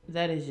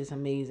that is just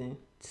amazing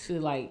to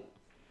like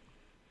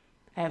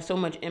have so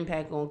much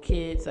impact on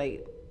kids.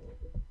 Like,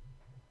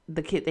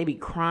 the kid, they be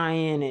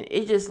crying, and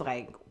it's just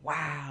like,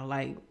 wow,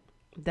 like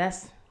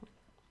that's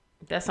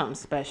something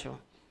special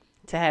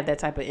to have that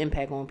type of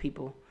impact on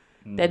people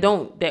that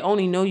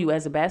only know you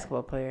as a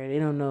basketball player. They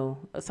don't know.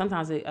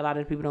 Sometimes a lot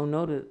of people don't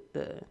know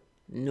the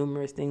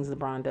numerous things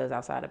LeBron does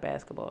outside of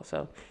basketball.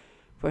 So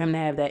for him to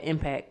have that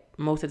impact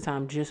most of the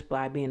time just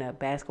by being a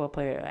basketball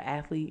player, an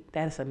athlete,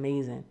 that's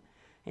amazing.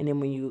 And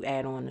then when you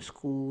add on the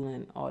school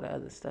and all the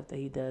other stuff that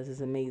he does is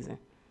amazing.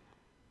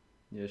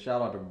 Yeah,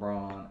 shout out to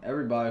Bron.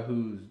 Everybody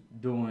who's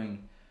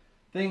doing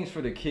things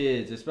for the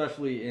kids,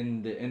 especially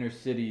in the inner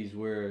cities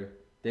where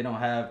they don't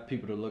have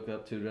people to look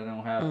up to, they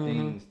don't have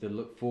things to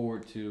look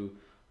forward to,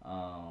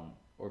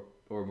 or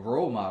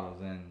role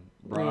models. And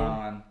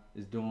Bron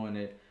is doing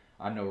it.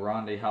 I know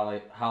Rondé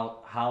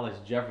Hollis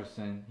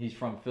Jefferson. He's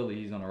from Philly.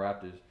 He's on the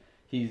Raptors.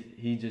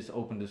 He just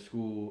opened a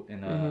school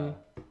in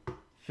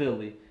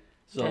Philly.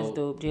 So that's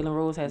dope. Jalen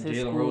Rose has his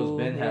school. Jalen Rose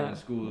been having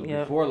schools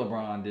before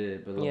LeBron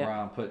did, but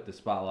LeBron put the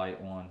spotlight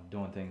on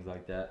doing things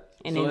like that.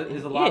 And so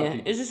it's a lot of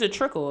people. It's just a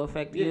trickle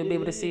effect. You'll be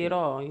able to see it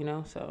all, you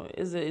know. So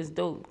it's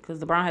dope because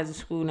LeBron has a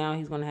school now.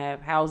 He's gonna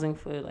have housing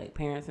for like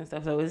parents and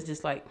stuff. So it's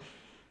just like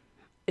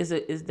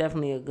it's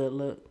definitely a good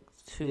look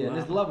to. Yeah,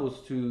 there's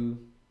levels to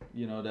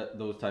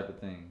those type of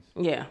things.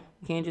 Yeah,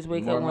 you can't just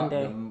wake up one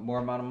day. The more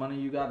amount of money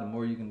you got, the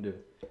more you can do.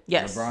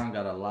 Yes, LeBron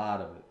got a lot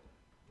of it.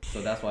 So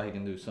that's why he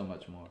can do so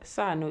much more.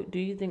 Side note, do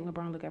you think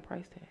LeBron look at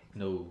price tags?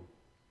 No.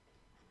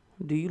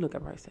 Do you look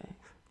at price tags?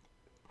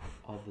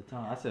 All the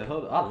time. I said,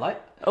 hold on. I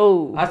like.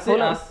 Oh. I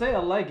say I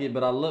like it,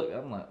 but I look.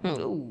 I'm like,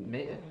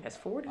 man. That's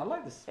 40. I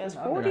like to spend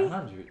That's 40.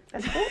 100.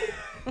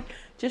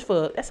 That's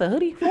 40. That's a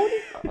hoodie. 40.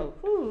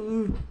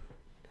 Oh.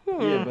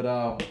 Yeah,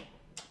 but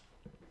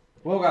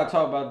we don't gotta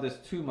talk about this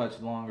too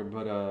much longer.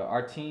 But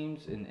our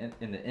teams in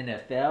the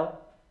NFL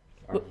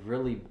are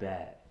really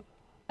bad.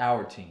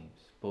 Our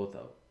teams, both of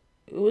them.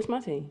 What's my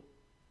team?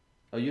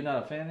 Oh, you're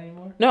not a fan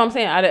anymore? No, I'm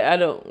saying I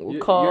don't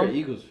call. You're an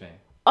Eagles fan.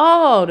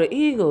 Oh, the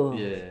Eagles.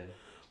 Yeah.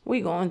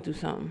 We going through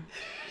something.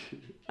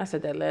 I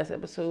said that last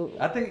episode.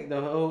 I think the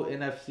whole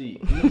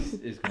NFC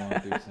East is going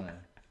through something.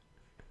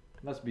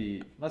 Must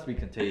be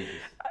contagious.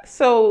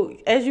 So,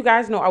 as you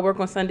guys know, I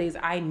work on Sundays.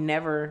 I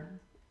never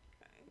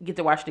get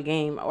to watch the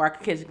game, or I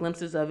could catch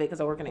glimpses of it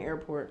because I work in the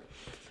airport.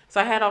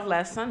 So I had off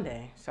last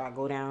Sunday. So I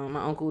go down.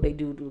 My uncle, they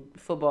do the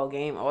football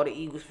game. All the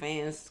Eagles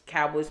fans,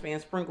 Cowboys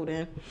fans sprinkled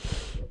in.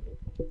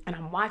 And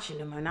I'm watching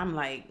them, and I'm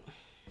like,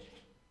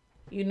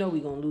 we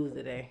going to lose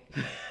today.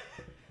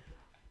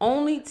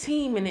 Only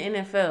team in the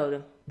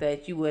NFL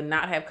that you would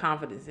not have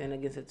confidence in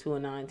against a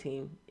 2-9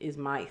 team is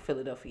my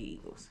Philadelphia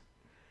Eagles.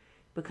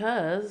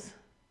 Because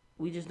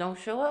we just don't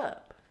show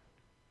up.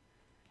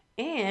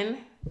 And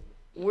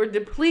we're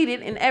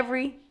depleted in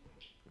every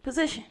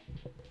position.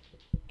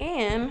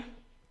 And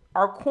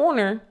our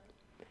corner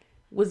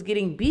was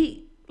getting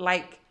beat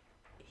like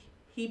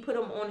he put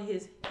him on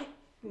his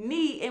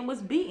knee and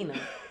was beating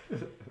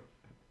him.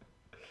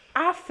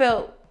 I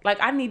felt like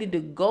I needed to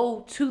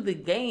go to the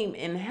game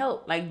and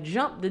help, like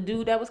jump the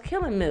dude that was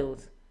killing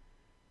Mills.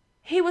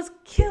 He was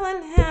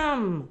killing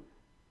him.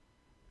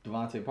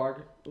 Devontae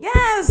Parker?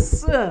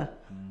 Yes.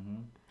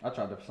 Mm-hmm. I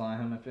tried to sign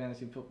him in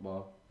fantasy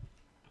football.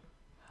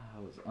 I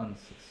was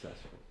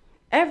unsuccessful.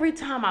 Every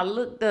time I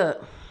looked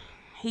up,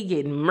 he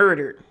getting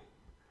murdered.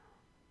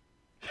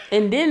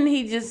 And then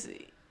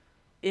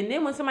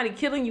when somebody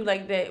killing you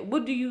like that,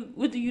 what do you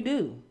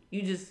do?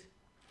 You just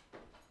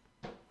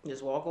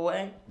walk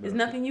away. There's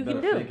nothing you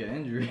can do. Fake an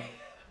injury.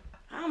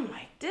 I'm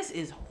like, this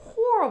is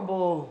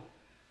horrible.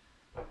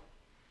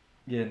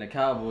 Yeah, and the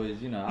Cowboys,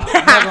 I'm not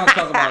gonna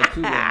talk about it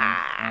too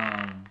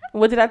long.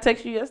 What did I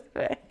text you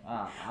yesterday?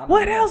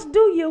 What else do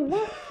you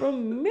want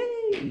from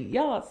me?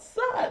 Y'all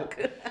suck.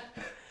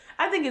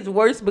 I think it's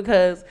worse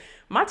because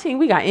my team,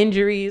 we got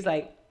injuries.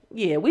 Like,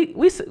 yeah, we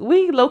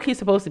low key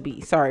supposed to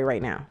be sorry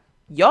right now.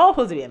 Y'all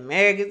supposed to be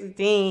America's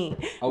team.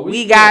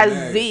 We got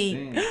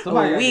Zeke.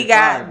 We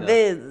got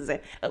this.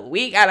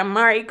 We got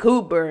Amari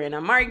Cooper, and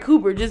Amari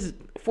Cooper just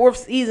 4th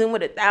season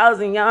with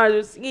 1,000 yards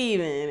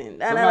receiving,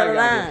 and somebody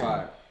got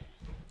fired.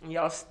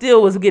 Y'all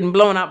still was getting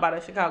blown out by the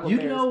Chicago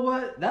Bears. You know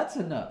what? That's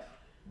enough.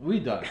 We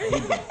done.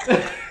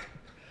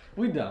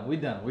 We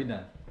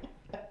done.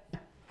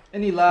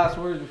 Any last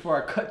words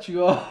before I cut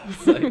you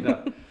off? Like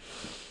that.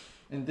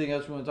 Anything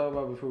else you want to talk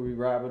about before we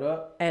wrap it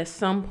up? At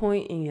some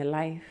point in your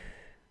life,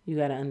 you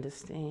got to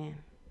understand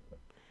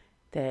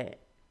that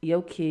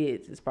your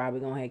kids is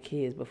probably going to have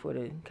kids before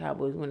the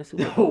Cowboys win a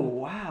Super Bowl. Oh,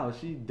 wow.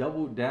 She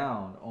doubled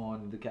down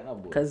on the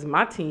Cowboys. Because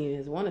my team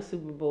has won a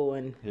Super Bowl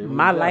in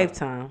my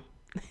lifetime.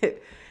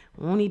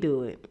 Won't he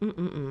do it?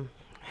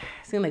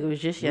 Seemed like it was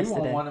just yesterday.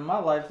 You won one in my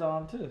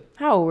lifetime, too.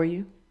 How old were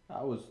you?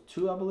 I was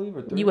 2, I believe,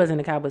 or 3. You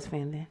wasn't a Cowboys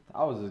fan then?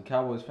 I was a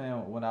Cowboys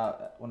fan when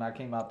I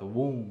came out the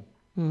womb.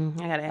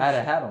 I had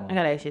a hat on. I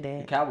gotta ask your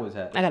dad. The Cowboys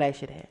hat. I gotta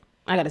ask your dad.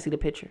 I gotta see the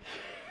picture.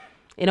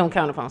 It don't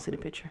count if I don't see the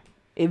picture.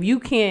 If you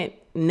can't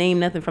name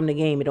nothing from the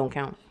game, it don't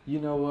count. You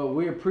know what?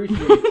 We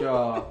appreciate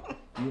y'all,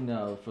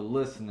 for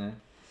listening.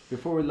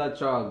 Before we let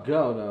y'all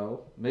go,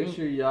 though, make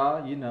sure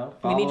y'all,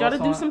 follow we need y'all us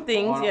to do some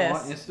things, on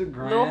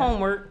Instagram. Little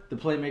homework. The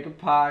Playmaker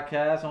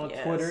Podcast on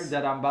Twitter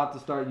that I'm about to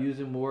start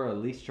using more, or at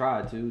least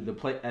try to.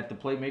 At the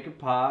Playmaker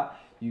Pod,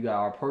 you got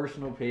our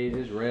personal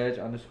pages,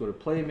 Reg_the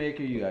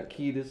Playmaker. You got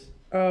Keita's.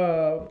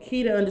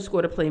 Keita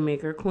 _ the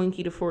Playmaker, Queen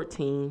Keita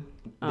 14.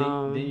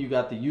 Then you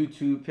got the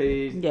YouTube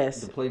page,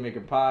 yes, the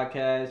Playmaker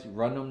Podcast.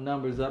 Run them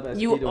numbers up. As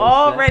you Keita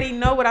already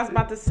know what I was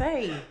about to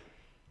say.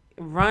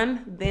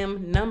 Run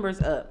them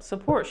numbers up.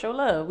 Support, show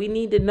love. We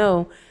need to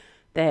know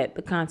that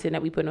the content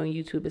that we put on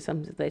YouTube is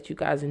something that you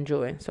guys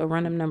enjoy. So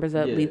run them numbers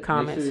up, leave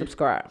comments,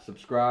 subscribe.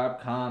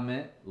 Subscribe,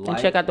 comment, like. And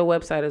check out the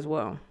website as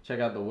well. Check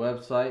out the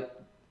website.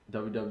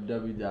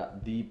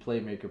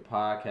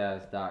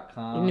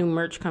 www.theplaymakerpodcast.com. New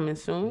merch coming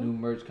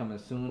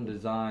soon.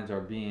 Designs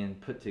are being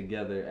put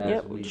together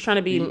as we just trying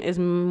to be as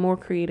more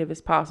creative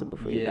as possible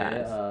for you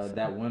guys.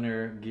 That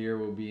winter gear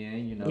will be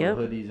in,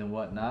 hoodies and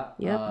whatnot.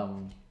 Yep.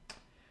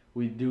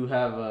 We do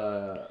have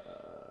a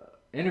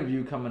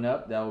interview coming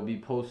up that will be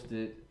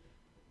posted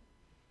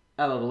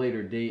at a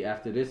later date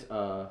after this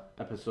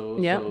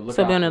episode. Yeah.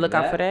 So be on the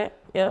lookout for that.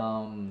 Yep.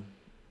 And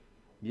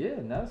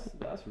that's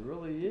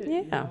really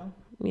it. Yeah.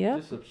 Yeah.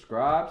 Just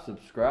subscribe.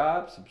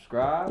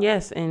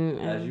 Yes, and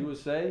as you would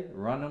say,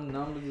 run them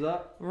numbers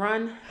up.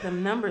 Run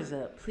them numbers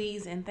up,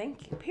 please and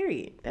thank you.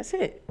 Period. That's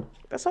it.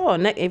 That's all.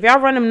 If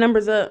y'all run them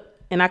numbers up,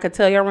 and I could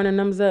tell y'all run the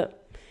numbers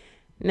up,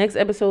 next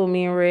episode with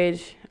me and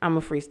Reg, I'm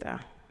a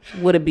freestyle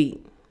with a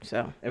beat.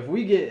 So if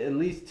we get at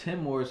least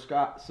 10 more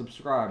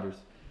subscribers,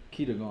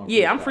 Keita going.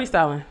 Yeah, I'm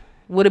freestyling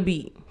with a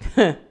beat,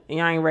 and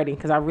y'all ain't ready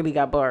because I really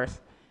got bars.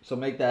 So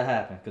make that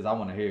happen because I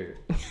want to hear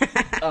it.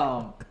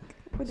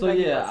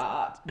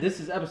 This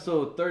is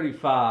episode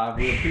 35.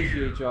 We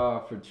appreciate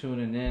y'all for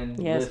tuning in,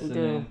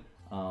 listening,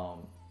 we do.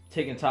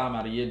 Taking time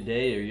out of your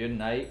day or your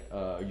night,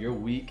 your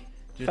week,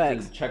 just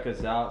to check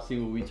us out, see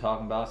what we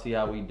talking about, see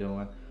how we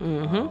doing.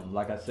 Mm-hmm.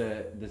 Like I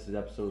said, this is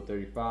episode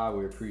 35.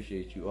 We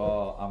appreciate you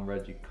all. I'm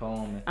Reggie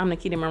Coleman. I'm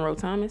Nikita Monroe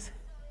Thomas.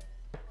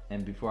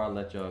 And before I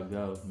let y'all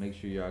go, make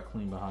sure y'all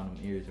clean behind them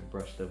ears and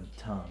brush them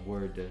tongue.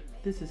 Word to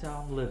this is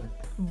how I'm living.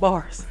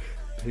 Bars.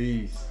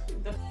 Peace.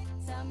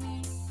 Tell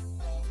me